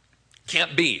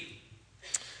be.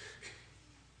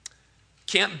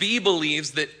 Camp B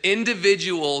believes that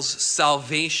individuals'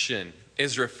 salvation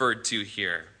is referred to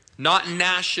here. Not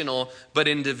national, but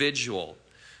individual.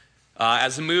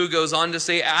 As Moo goes on to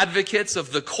say, advocates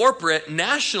of the corporate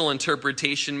national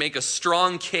interpretation make a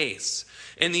strong case.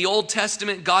 In the Old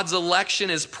Testament, God's election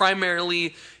is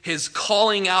primarily his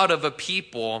calling out of a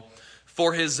people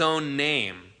for his own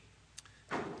name,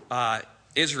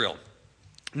 Israel.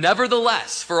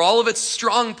 Nevertheless, for all of its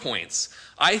strong points,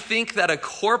 I think that a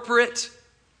corporate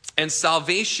and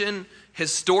salvation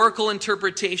historical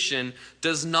interpretation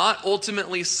does not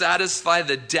ultimately satisfy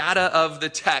the data of the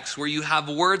text, where you have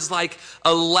words like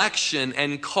election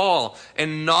and call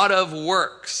and not of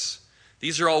works.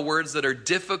 These are all words that are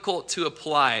difficult to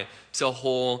apply to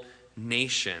whole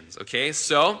nations. Okay,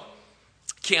 so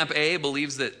Camp A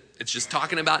believes that it's just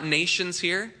talking about nations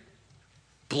here,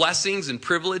 blessings and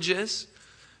privileges.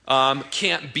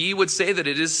 Camp B would say that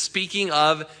it is speaking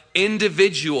of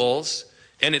individuals,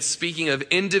 and it's speaking of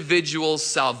individuals'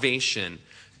 salvation.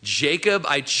 Jacob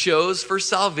I chose for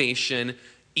salvation.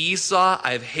 Esau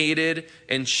I've hated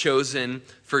and chosen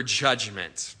for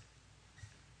judgment.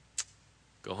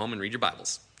 Go home and read your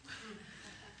Bibles.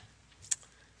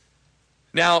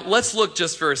 Now, let's look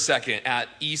just for a second at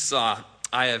Esau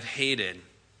I have hated.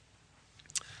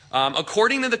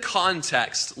 According to the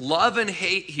context, love and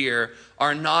hate here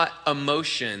are not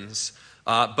emotions,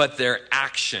 but they're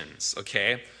actions,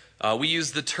 okay? We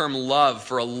use the term love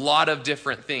for a lot of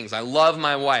different things. I love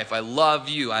my wife. I love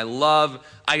you. I love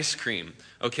ice cream,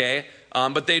 okay?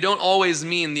 But they don't always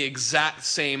mean the exact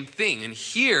same thing. And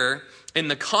here, in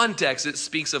the context, it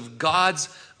speaks of God's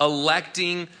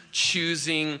electing,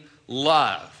 choosing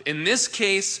love. In this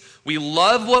case, we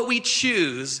love what we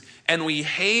choose and we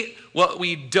hate what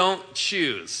we don't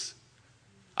choose.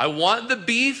 I want the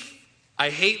beef.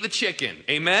 I hate the chicken.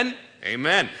 Amen?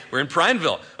 Amen. We're in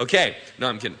Prineville. Okay. No,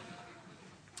 I'm kidding.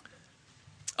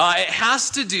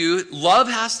 Love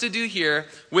has to do here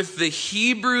with the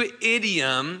Hebrew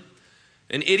idiom.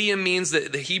 An idiom means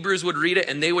that the Hebrews would read it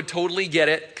and they would totally get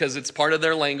it because it's part of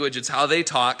their language. It's how they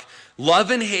talk. Love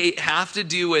and hate have to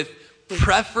do with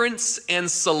preference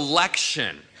and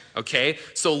selection. Okay?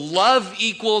 So love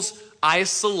equals I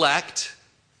select.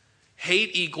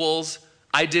 Hate equals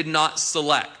I did not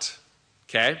select.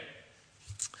 Okay?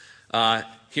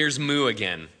 Here's Moo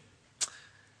again.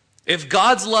 If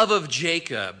God's love of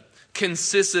Jacob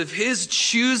consists of his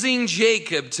choosing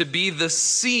Jacob to be the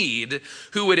seed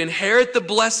who would inherit the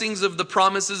blessings of the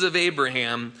promises of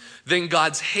Abraham, then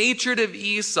God's hatred of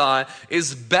Esau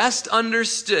is best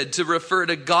understood to refer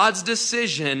to God's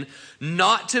decision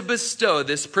not to bestow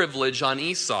this privilege on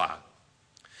Esau.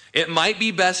 It might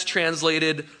be best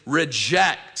translated,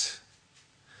 reject.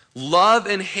 Love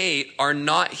and hate are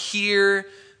not here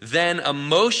then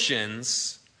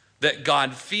emotions that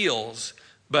God feels,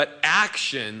 but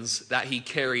actions that he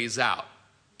carries out.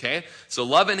 Okay? So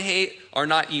love and hate are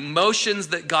not emotions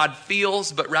that God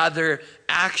feels, but rather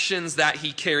actions that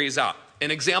he carries out.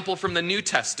 An example from the New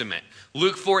Testament,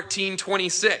 Luke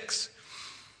 14:26.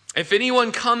 If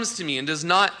anyone comes to me and does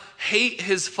not hate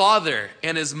his father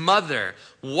and his mother,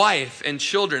 wife and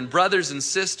children, brothers and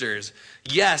sisters,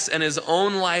 yes, and his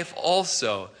own life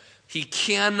also, he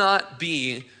cannot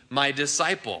be my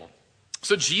disciple.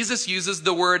 So Jesus uses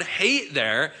the word hate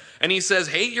there, and he says,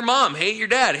 hate your mom, hate your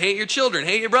dad, hate your children,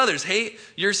 hate your brothers, hate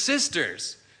your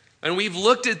sisters. And we've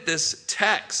looked at this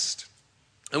text,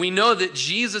 and we know that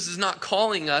Jesus is not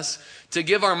calling us to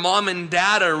give our mom and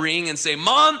dad a ring and say,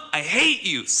 Mom, I hate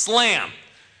you, slam.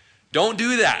 Don't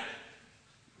do that.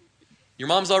 Your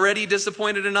mom's already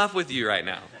disappointed enough with you right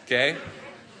now, okay?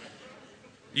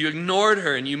 You ignored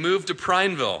her and you moved to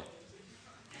Prineville.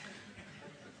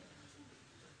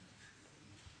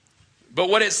 But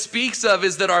what it speaks of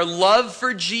is that our love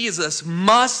for Jesus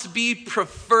must be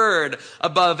preferred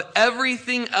above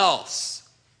everything else.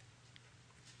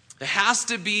 It has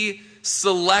to be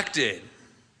selected. It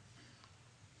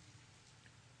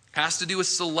has to do with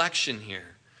selection here.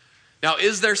 Now,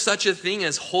 is there such a thing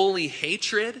as holy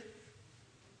hatred?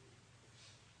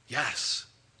 Yes.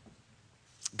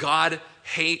 God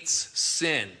hates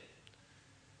sin.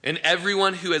 And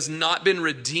everyone who has not been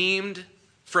redeemed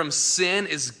from sin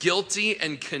is guilty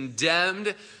and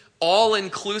condemned. All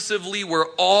inclusively,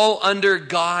 we're all under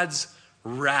God's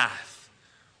wrath.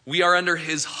 We are under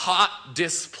his hot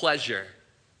displeasure,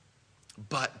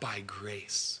 but by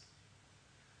grace.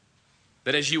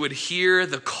 That as you would hear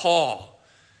the call,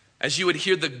 as you would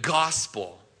hear the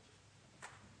gospel,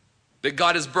 that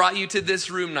God has brought you to this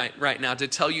room right now to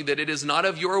tell you that it is not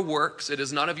of your works, it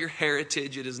is not of your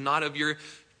heritage, it is not of your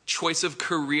choice of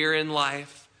career in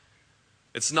life.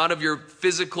 It's not of your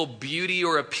physical beauty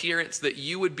or appearance that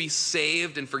you would be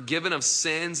saved and forgiven of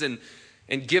sins and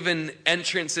given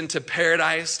entrance into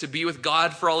paradise to be with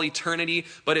God for all eternity,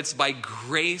 but it's by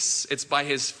grace, it's by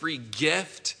his free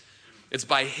gift, it's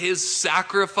by his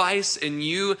sacrifice and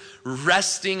you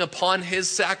resting upon his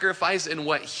sacrifice and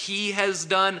what he has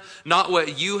done, not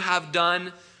what you have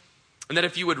done. And that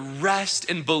if you would rest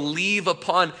and believe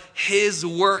upon his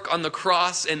work on the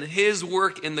cross and his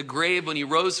work in the grave when he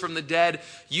rose from the dead,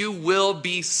 you will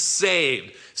be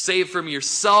saved. Saved from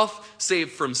yourself,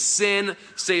 saved from sin,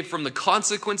 saved from the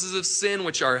consequences of sin,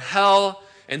 which are hell,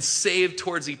 and saved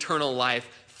towards eternal life,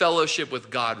 fellowship with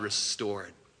God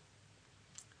restored.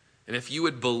 And if you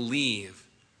would believe,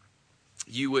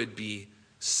 you would be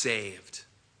saved.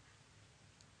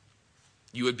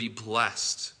 You would be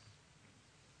blessed.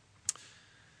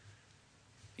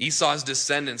 Esau's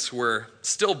descendants were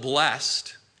still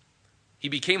blessed. He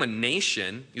became a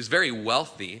nation. He was very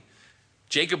wealthy.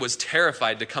 Jacob was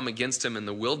terrified to come against him in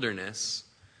the wilderness.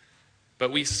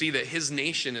 But we see that his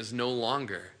nation is no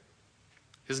longer.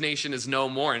 His nation is no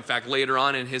more. In fact, later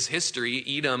on in his history,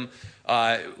 Edom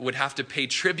would have to pay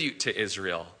tribute to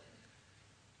Israel.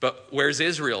 But where's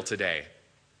Israel today?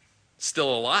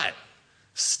 Still alive,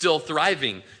 still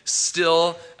thriving,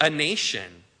 still a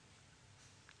nation.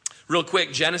 Real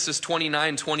quick, Genesis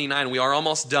 29:29. We are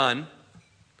almost done.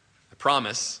 I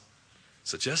promise.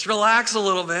 So just relax a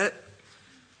little bit.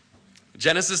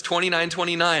 Genesis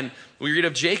 29:29. We read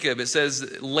of Jacob. It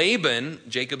says, Laban,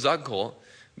 Jacob's uncle,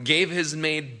 gave his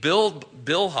maid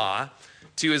Bilhah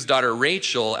to his daughter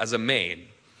Rachel as a maid.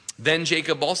 Then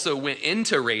Jacob also went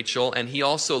into Rachel, and he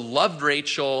also loved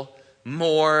Rachel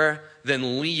more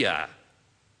than Leah.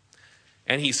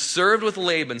 And he served with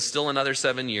Laban still another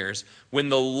 7 years. When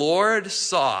the Lord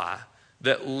saw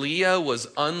that Leah was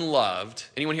unloved,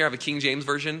 anyone here have a King James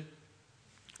version?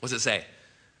 What does it say?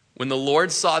 When the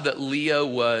Lord saw that Leah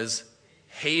was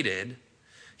hated,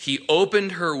 he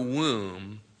opened her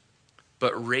womb,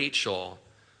 but Rachel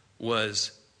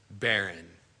was barren.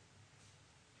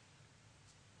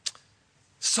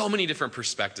 So many different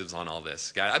perspectives on all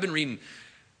this, guys. I've been reading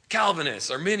Calvinists,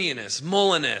 Arminianists,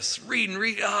 Molinists,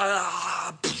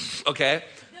 okay?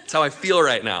 That's how I feel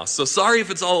right now. So sorry if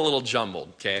it's all a little jumbled,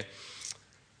 okay?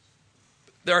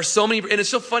 There are so many, and it's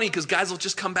so funny because guys will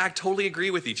just come back, totally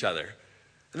agree with each other.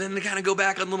 And then they kind of go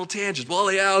back on little tangents.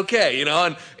 Well, yeah, okay, you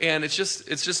know, and it's just,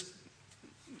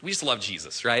 we just love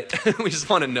Jesus, right? We just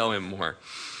want to know him more.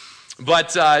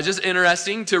 But just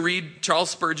interesting to read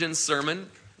Charles Spurgeon's sermon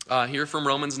here from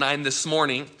Romans 9 this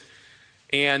morning.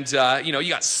 And, you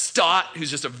got Stott, who's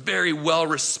just a very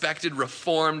well-respected,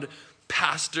 reformed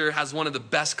pastor, has one of the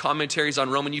best commentaries on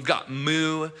Roman. You've got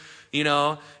Moo, you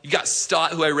got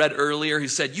Stott, who I read earlier, who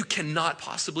said, you cannot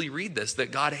possibly read this,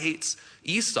 that God hates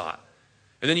Esau.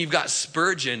 And then you've got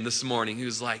Spurgeon this morning,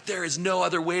 who's like, there is no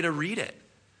other way to read it.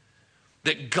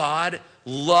 That God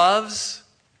loves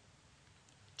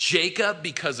Jacob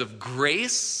because of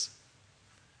grace,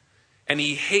 and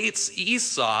he hates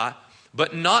Esau,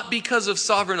 but not because of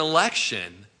sovereign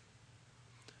election,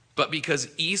 but because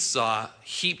Esau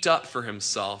heaped up for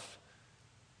himself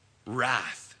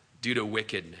wrath due to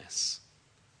wickedness.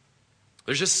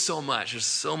 There's just so much. There's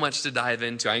so much to dive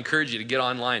into. I encourage you to get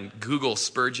online, Google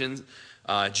Spurgeon,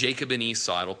 Jacob and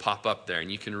Esau. It'll pop up there,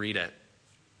 and you can read it.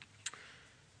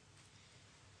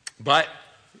 But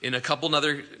in a couple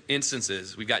other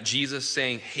instances, we've got Jesus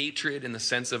saying hatred in the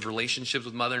sense of relationships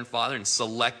with mother and father and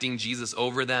selecting Jesus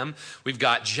over them. We've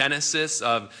got Genesis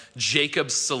of Jacob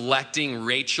selecting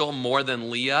Rachel more than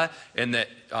Leah, and that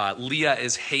Leah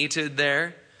is hated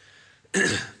there.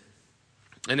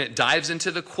 And it dives into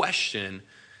the question,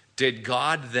 did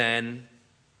God then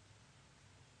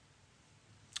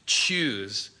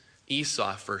choose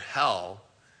Esau for hell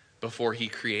before he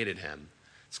created him?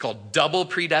 It's called double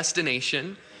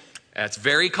predestination. It's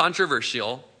very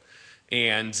controversial.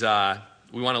 And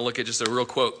we want to look at just a real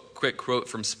quick quote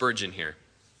from Spurgeon here.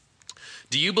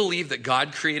 Do you believe that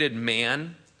God created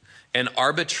man and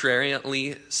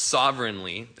arbitrarily,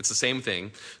 sovereignly, it's the same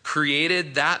thing,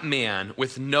 created that man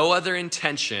with no other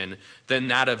intention than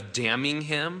that of damning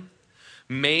him,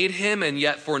 made him and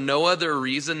yet for no other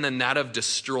reason than that of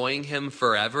destroying him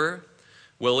forever?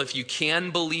 Well, if you can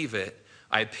believe it,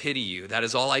 I pity you. That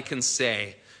is all I can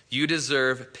say. You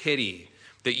deserve pity,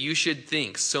 that you should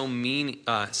think so meanly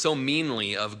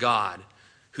of God,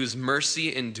 whose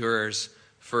mercy endures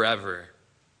forever.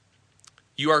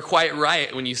 You are quite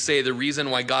right when you say the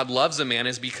reason why God loves a man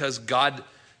is because God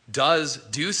does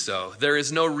do so. There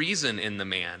is no reason in the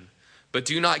man, but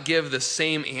do not give the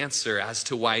same answer as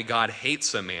to why God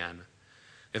hates a man.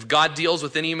 If God deals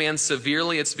with any man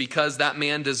severely, it's because that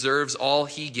man deserves all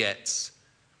he gets.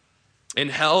 In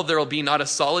hell, there will be not a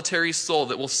solitary soul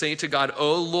that will say to God,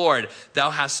 "O Lord,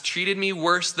 thou hast treated me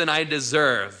worse than I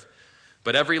deserve."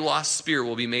 But every lost spirit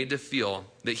will be made to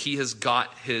feel that he has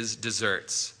got his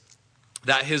deserts,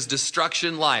 that his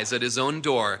destruction lies at his own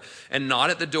door and not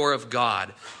at the door of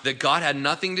God, that God had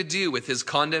nothing to do with his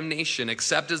condemnation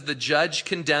except as the judge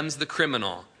condemns the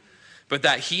criminal, but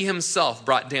that he himself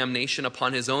brought damnation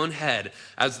upon his own head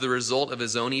as the result of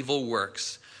his own evil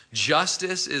works.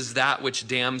 Justice is that which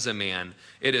damns a man.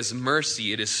 It is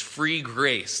mercy, it is free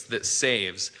grace that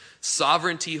saves.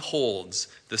 Sovereignty holds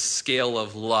the scale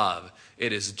of love.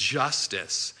 It is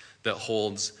justice that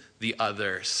holds the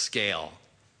other scale.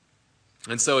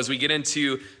 And so as we get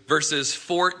into verses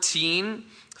 14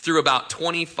 through about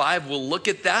 25, we'll look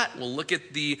at that. We'll look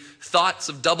at the thoughts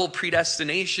of double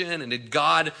predestination, and did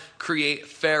God create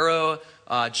Pharaoh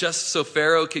just so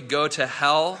Pharaoh could go to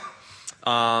hell?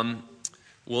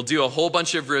 We'll do a whole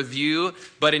bunch of review,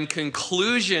 but in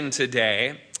conclusion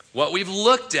today, what we've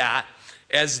looked at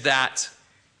is that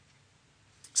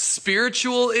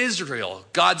spiritual Israel,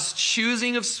 God's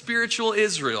choosing of spiritual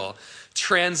Israel,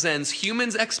 transcends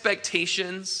humans'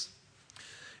 expectations,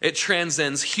 it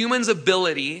transcends humans'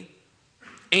 ability,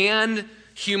 and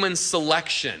human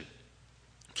selection.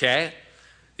 Okay?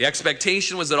 The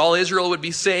expectation was that all Israel would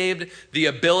be saved. The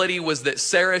ability was that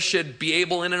Sarah should be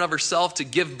able in and of herself to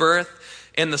give birth.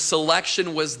 And the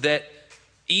selection was that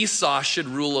Esau should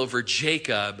rule over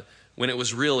Jacob, when it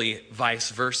was really vice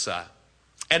versa.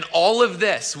 And all of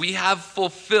this we have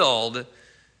fulfilled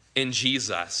in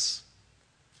Jesus.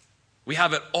 We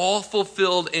have it all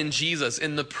fulfilled in Jesus,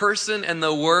 in the person and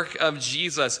the work of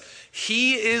Jesus.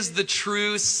 He is the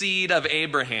true seed of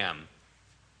Abraham.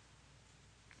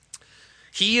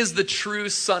 He is the true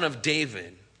son of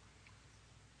David.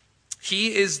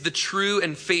 He is the true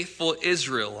and faithful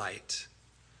Israelite.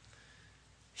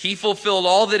 He fulfilled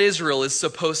all that Israel is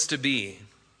supposed to be.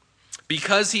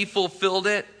 Because he fulfilled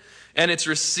it, and it's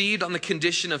received on the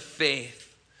condition of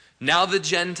faith, now the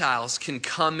Gentiles can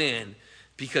come in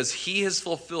because he has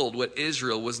fulfilled what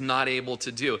Israel was not able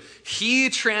to do. He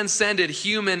transcended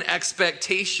human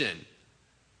expectation.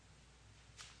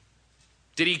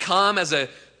 Did he come as a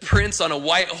prince on a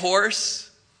white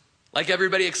horse like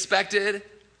everybody expected?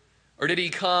 Or did he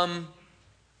come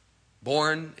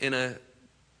born in a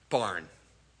barn?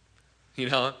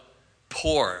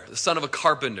 Poor, the son of a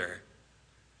carpenter.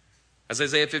 As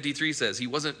Isaiah 53 says, he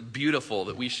wasn't beautiful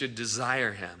that we should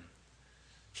desire him.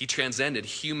 He transcended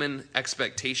human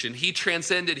expectation. He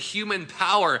transcended human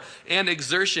power and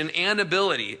exertion and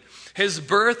ability. His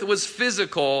birth was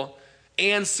physical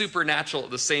and supernatural at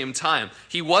the same time.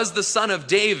 He was the son of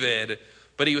David,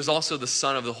 but he was also the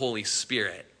son of the Holy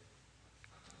Spirit.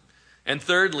 And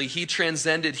thirdly, he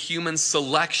transcended human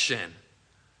selection.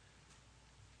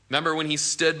 Remember when he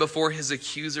stood before his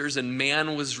accusers and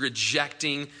man was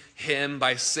rejecting him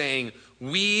by saying,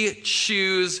 we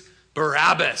choose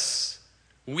Barabbas.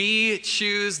 We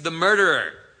choose the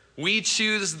murderer. We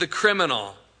choose the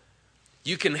criminal.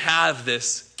 You can have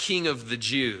this King of the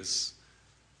Jews.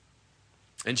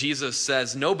 And Jesus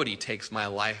says, nobody takes my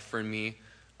life from me.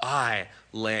 I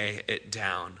lay it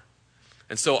down.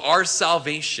 And so our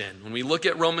salvation, when we look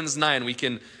at Romans 9, we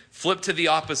can flip to the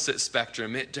opposite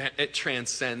spectrum. It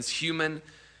transcends human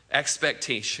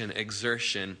expectation,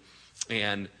 exertion,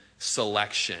 and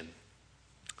selection.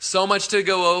 So much to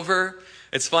go over.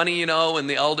 It's funny, in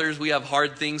the elders, we have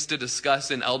hard things to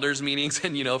discuss in elders meetings.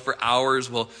 And, for hours,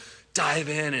 we'll dive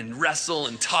in and wrestle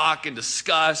and talk and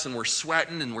discuss. And we're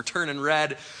sweating and we're turning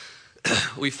red.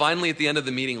 We finally, at the end of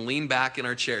the meeting, lean back in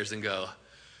our chairs and go,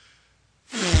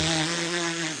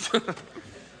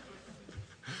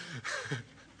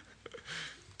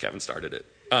 Kevin started it.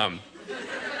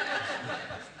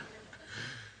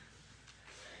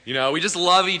 We just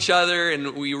love each other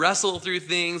and we wrestle through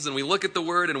things and we look at the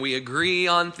word and we agree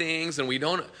on things and we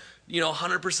don't,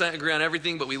 100% agree on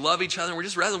everything, but we love each other and we're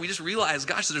just wrestling. We just realize,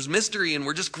 gosh, there's mystery and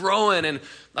we're just growing, and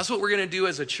that's what we're going to do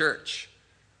as a church.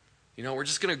 We're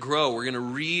just going to grow. We're going to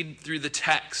read through the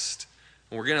text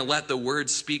and we're going to let the word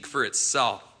speak for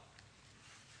itself.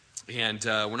 And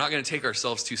we're not going to take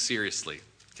ourselves too seriously,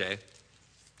 okay?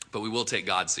 But we will take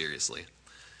God seriously. You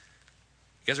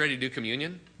guys ready to do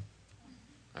communion?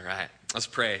 All right, let's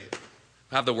pray.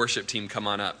 We'll have the worship team come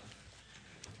on up.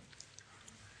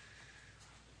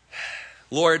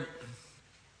 Lord,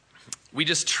 we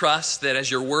just trust that as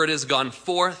your word has gone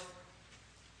forth,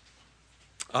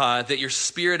 that your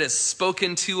Spirit has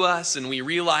spoken to us, and we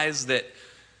realize that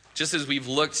just as we've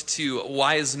looked to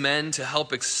wise men to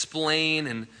help explain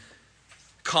and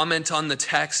comment on the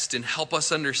text and help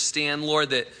us understand, Lord,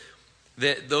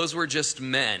 that those were just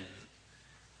men.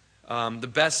 The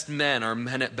best men are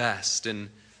men at best. And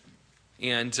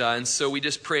so we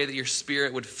just pray that your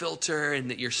Spirit would filter and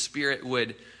that your Spirit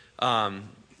would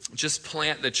just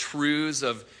plant the truths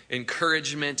of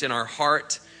encouragement in our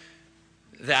heart,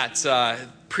 that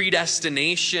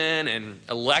predestination and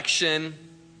election,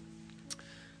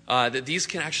 that these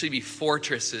can actually be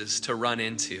fortresses to run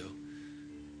into.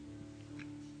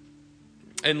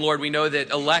 And Lord, we know that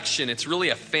election, it's really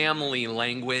a family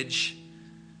language.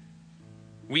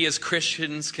 We as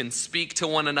Christians can speak to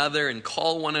one another and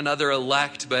call one another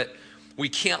elect, but we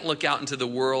can't look out into the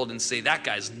world and say, that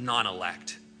guy's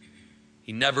non-elect.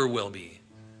 He never will be.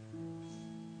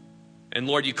 And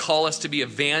Lord, you call us to be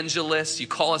evangelists. You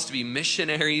call us to be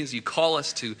missionaries. You call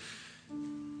us to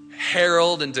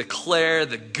herald and declare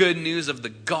the good news of the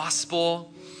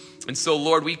gospel. And so,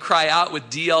 Lord, we cry out with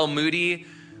D.L. Moody,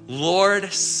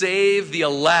 Lord, save the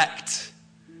elect,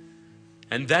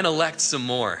 and then elect some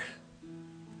more.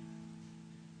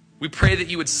 We pray that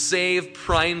you would save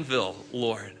Prineville,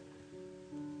 Lord.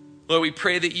 Lord, we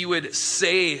pray that you would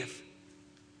save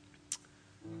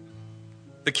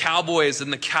the cowboys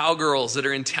and the cowgirls that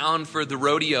are in town for the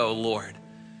rodeo, Lord.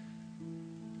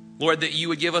 Lord, that you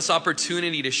would give us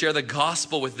opportunity to share the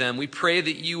gospel with them. We pray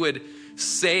that you would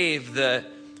save the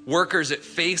workers at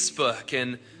Facebook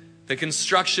and the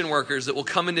construction workers that will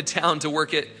come into town to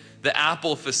work at the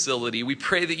Apple facility. We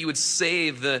pray that you would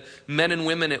save the men and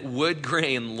women at Wood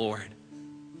Grain, Lord.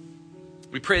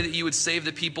 We pray that you would save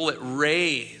the people at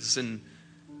Ray's and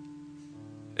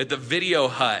at the Video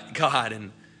Hut, God,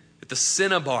 and at the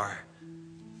Cinnabar.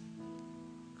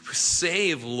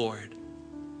 Save, Lord.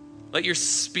 Let your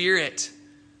Spirit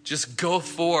just go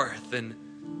forth and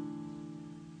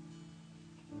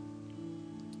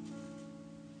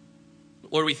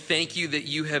Lord, we thank you that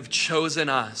you have chosen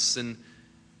us, and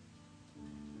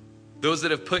those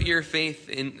that have put your faith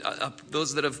in,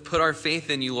 those that have put our faith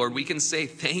in you, Lord, we can say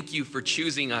thank you for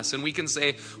choosing us, and we can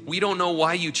say we don't know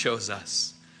why you chose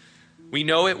us. We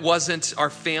know it wasn't our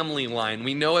family line.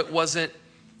 We know it wasn't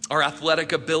our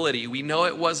athletic ability. We know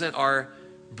it wasn't our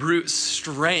brute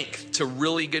strength to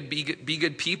really be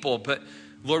good people. But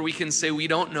Lord, we can say we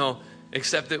don't know,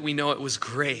 except that we know it was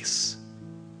grace.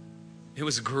 It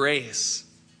was grace.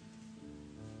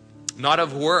 Not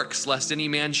of works, lest any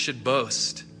man should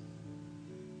boast.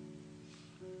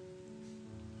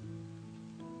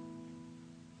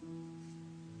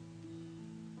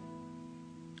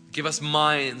 Give us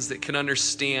minds that can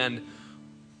understand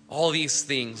all these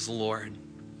things, Lord.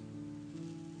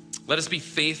 Let us be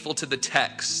faithful to the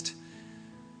text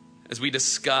as we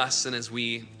discuss and as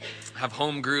we have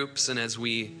home groups and as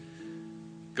we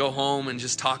go home and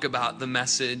just talk about the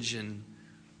message. And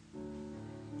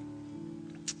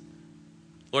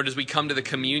Lord, as we come to the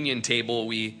communion table,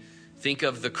 we think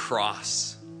of the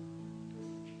cross.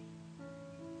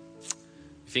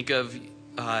 Think of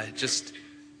just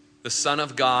the Son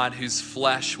of God whose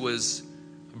flesh was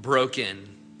broken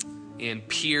and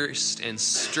pierced and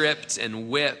stripped and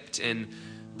whipped and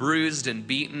bruised and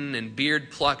beaten and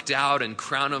beard plucked out and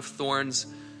crown of thorns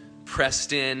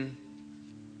pressed in,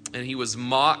 and he was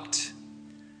mocked.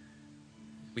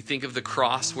 We think of the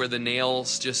cross where the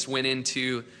nails just went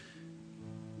into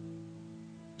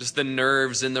just the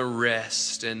nerves in the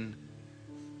wrist and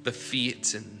the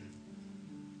feet, and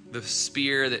the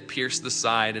spear that pierced the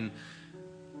side. And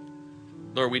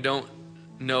Lord, we don't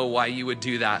know why you would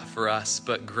do that for us,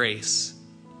 but grace.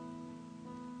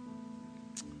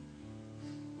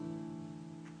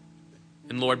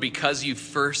 And Lord, because you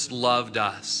first loved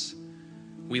us,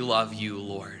 we love you,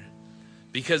 Lord.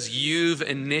 Because you've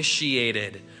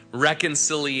initiated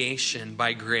reconciliation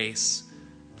by grace,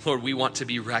 Lord, we want to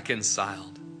be reconciled.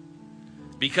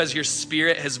 Because your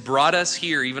Spirit has brought us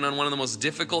here, even on one of the most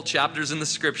difficult chapters in the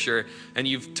scripture, and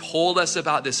you've told us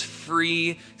about this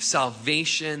free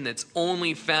salvation that's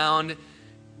only found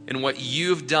in what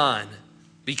you've done.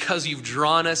 Because you've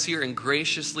drawn us here and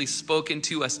graciously spoken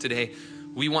to us today,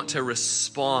 we want to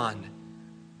respond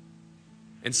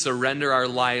and surrender our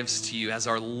lives to you as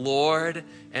our Lord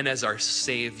and as our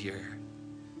Savior.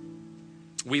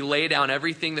 We lay down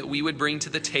everything that we would bring to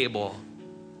the table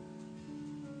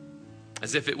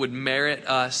as if it would merit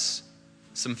us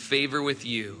some favor with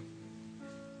you.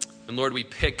 And Lord, we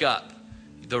pick up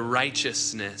the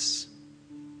righteousness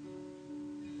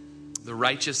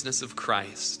of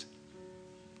Christ,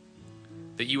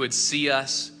 that you would see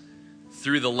us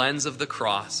through the lens of the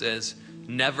cross as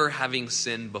never having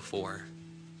sinned before.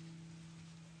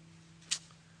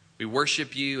 We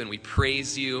worship you and we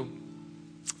praise you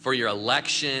for your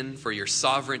election, for your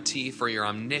sovereignty, for your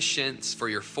omniscience, for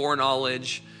your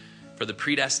foreknowledge, for the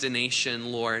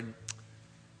predestination, Lord.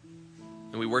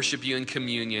 And we worship you in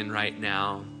communion right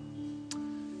now.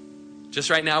 Just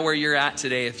right now where you're at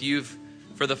today, if you've,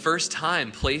 for the first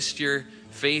time, placed your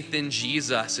faith in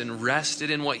Jesus and rested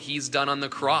in what he's done on the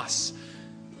cross,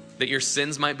 that your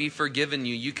sins might be forgiven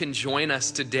you, you can join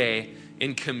us today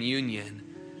in communion.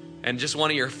 And just one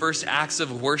of your first acts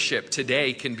of worship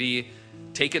today can be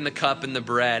taking the cup and the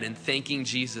bread and thanking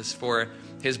Jesus for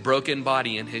his broken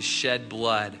body and his shed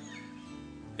blood.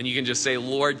 And you can just say,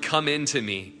 Lord, come into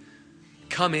me.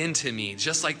 Come into me,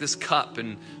 just like this cup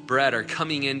and bread are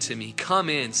coming into me. Come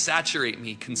in, saturate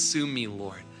me, consume me,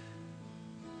 Lord.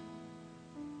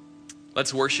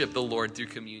 Let's worship the Lord through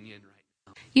communion.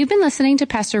 You've been listening to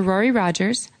Pastor Rory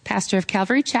Rodgers, pastor of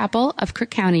Calvary Chapel of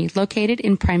Crook County, located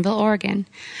in Prineville, Oregon.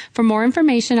 For more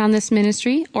information on this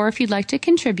ministry, or if you'd like to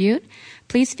contribute,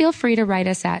 please feel free to write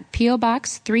us at P.O.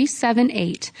 Box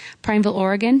 378, Prineville,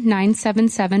 Oregon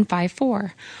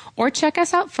 97754, or check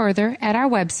us out further at our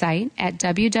website at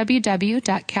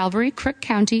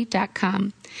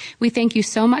www.calvarycrookcounty.com. We thank you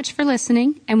so much for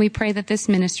listening, and we pray that this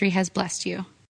ministry has blessed you.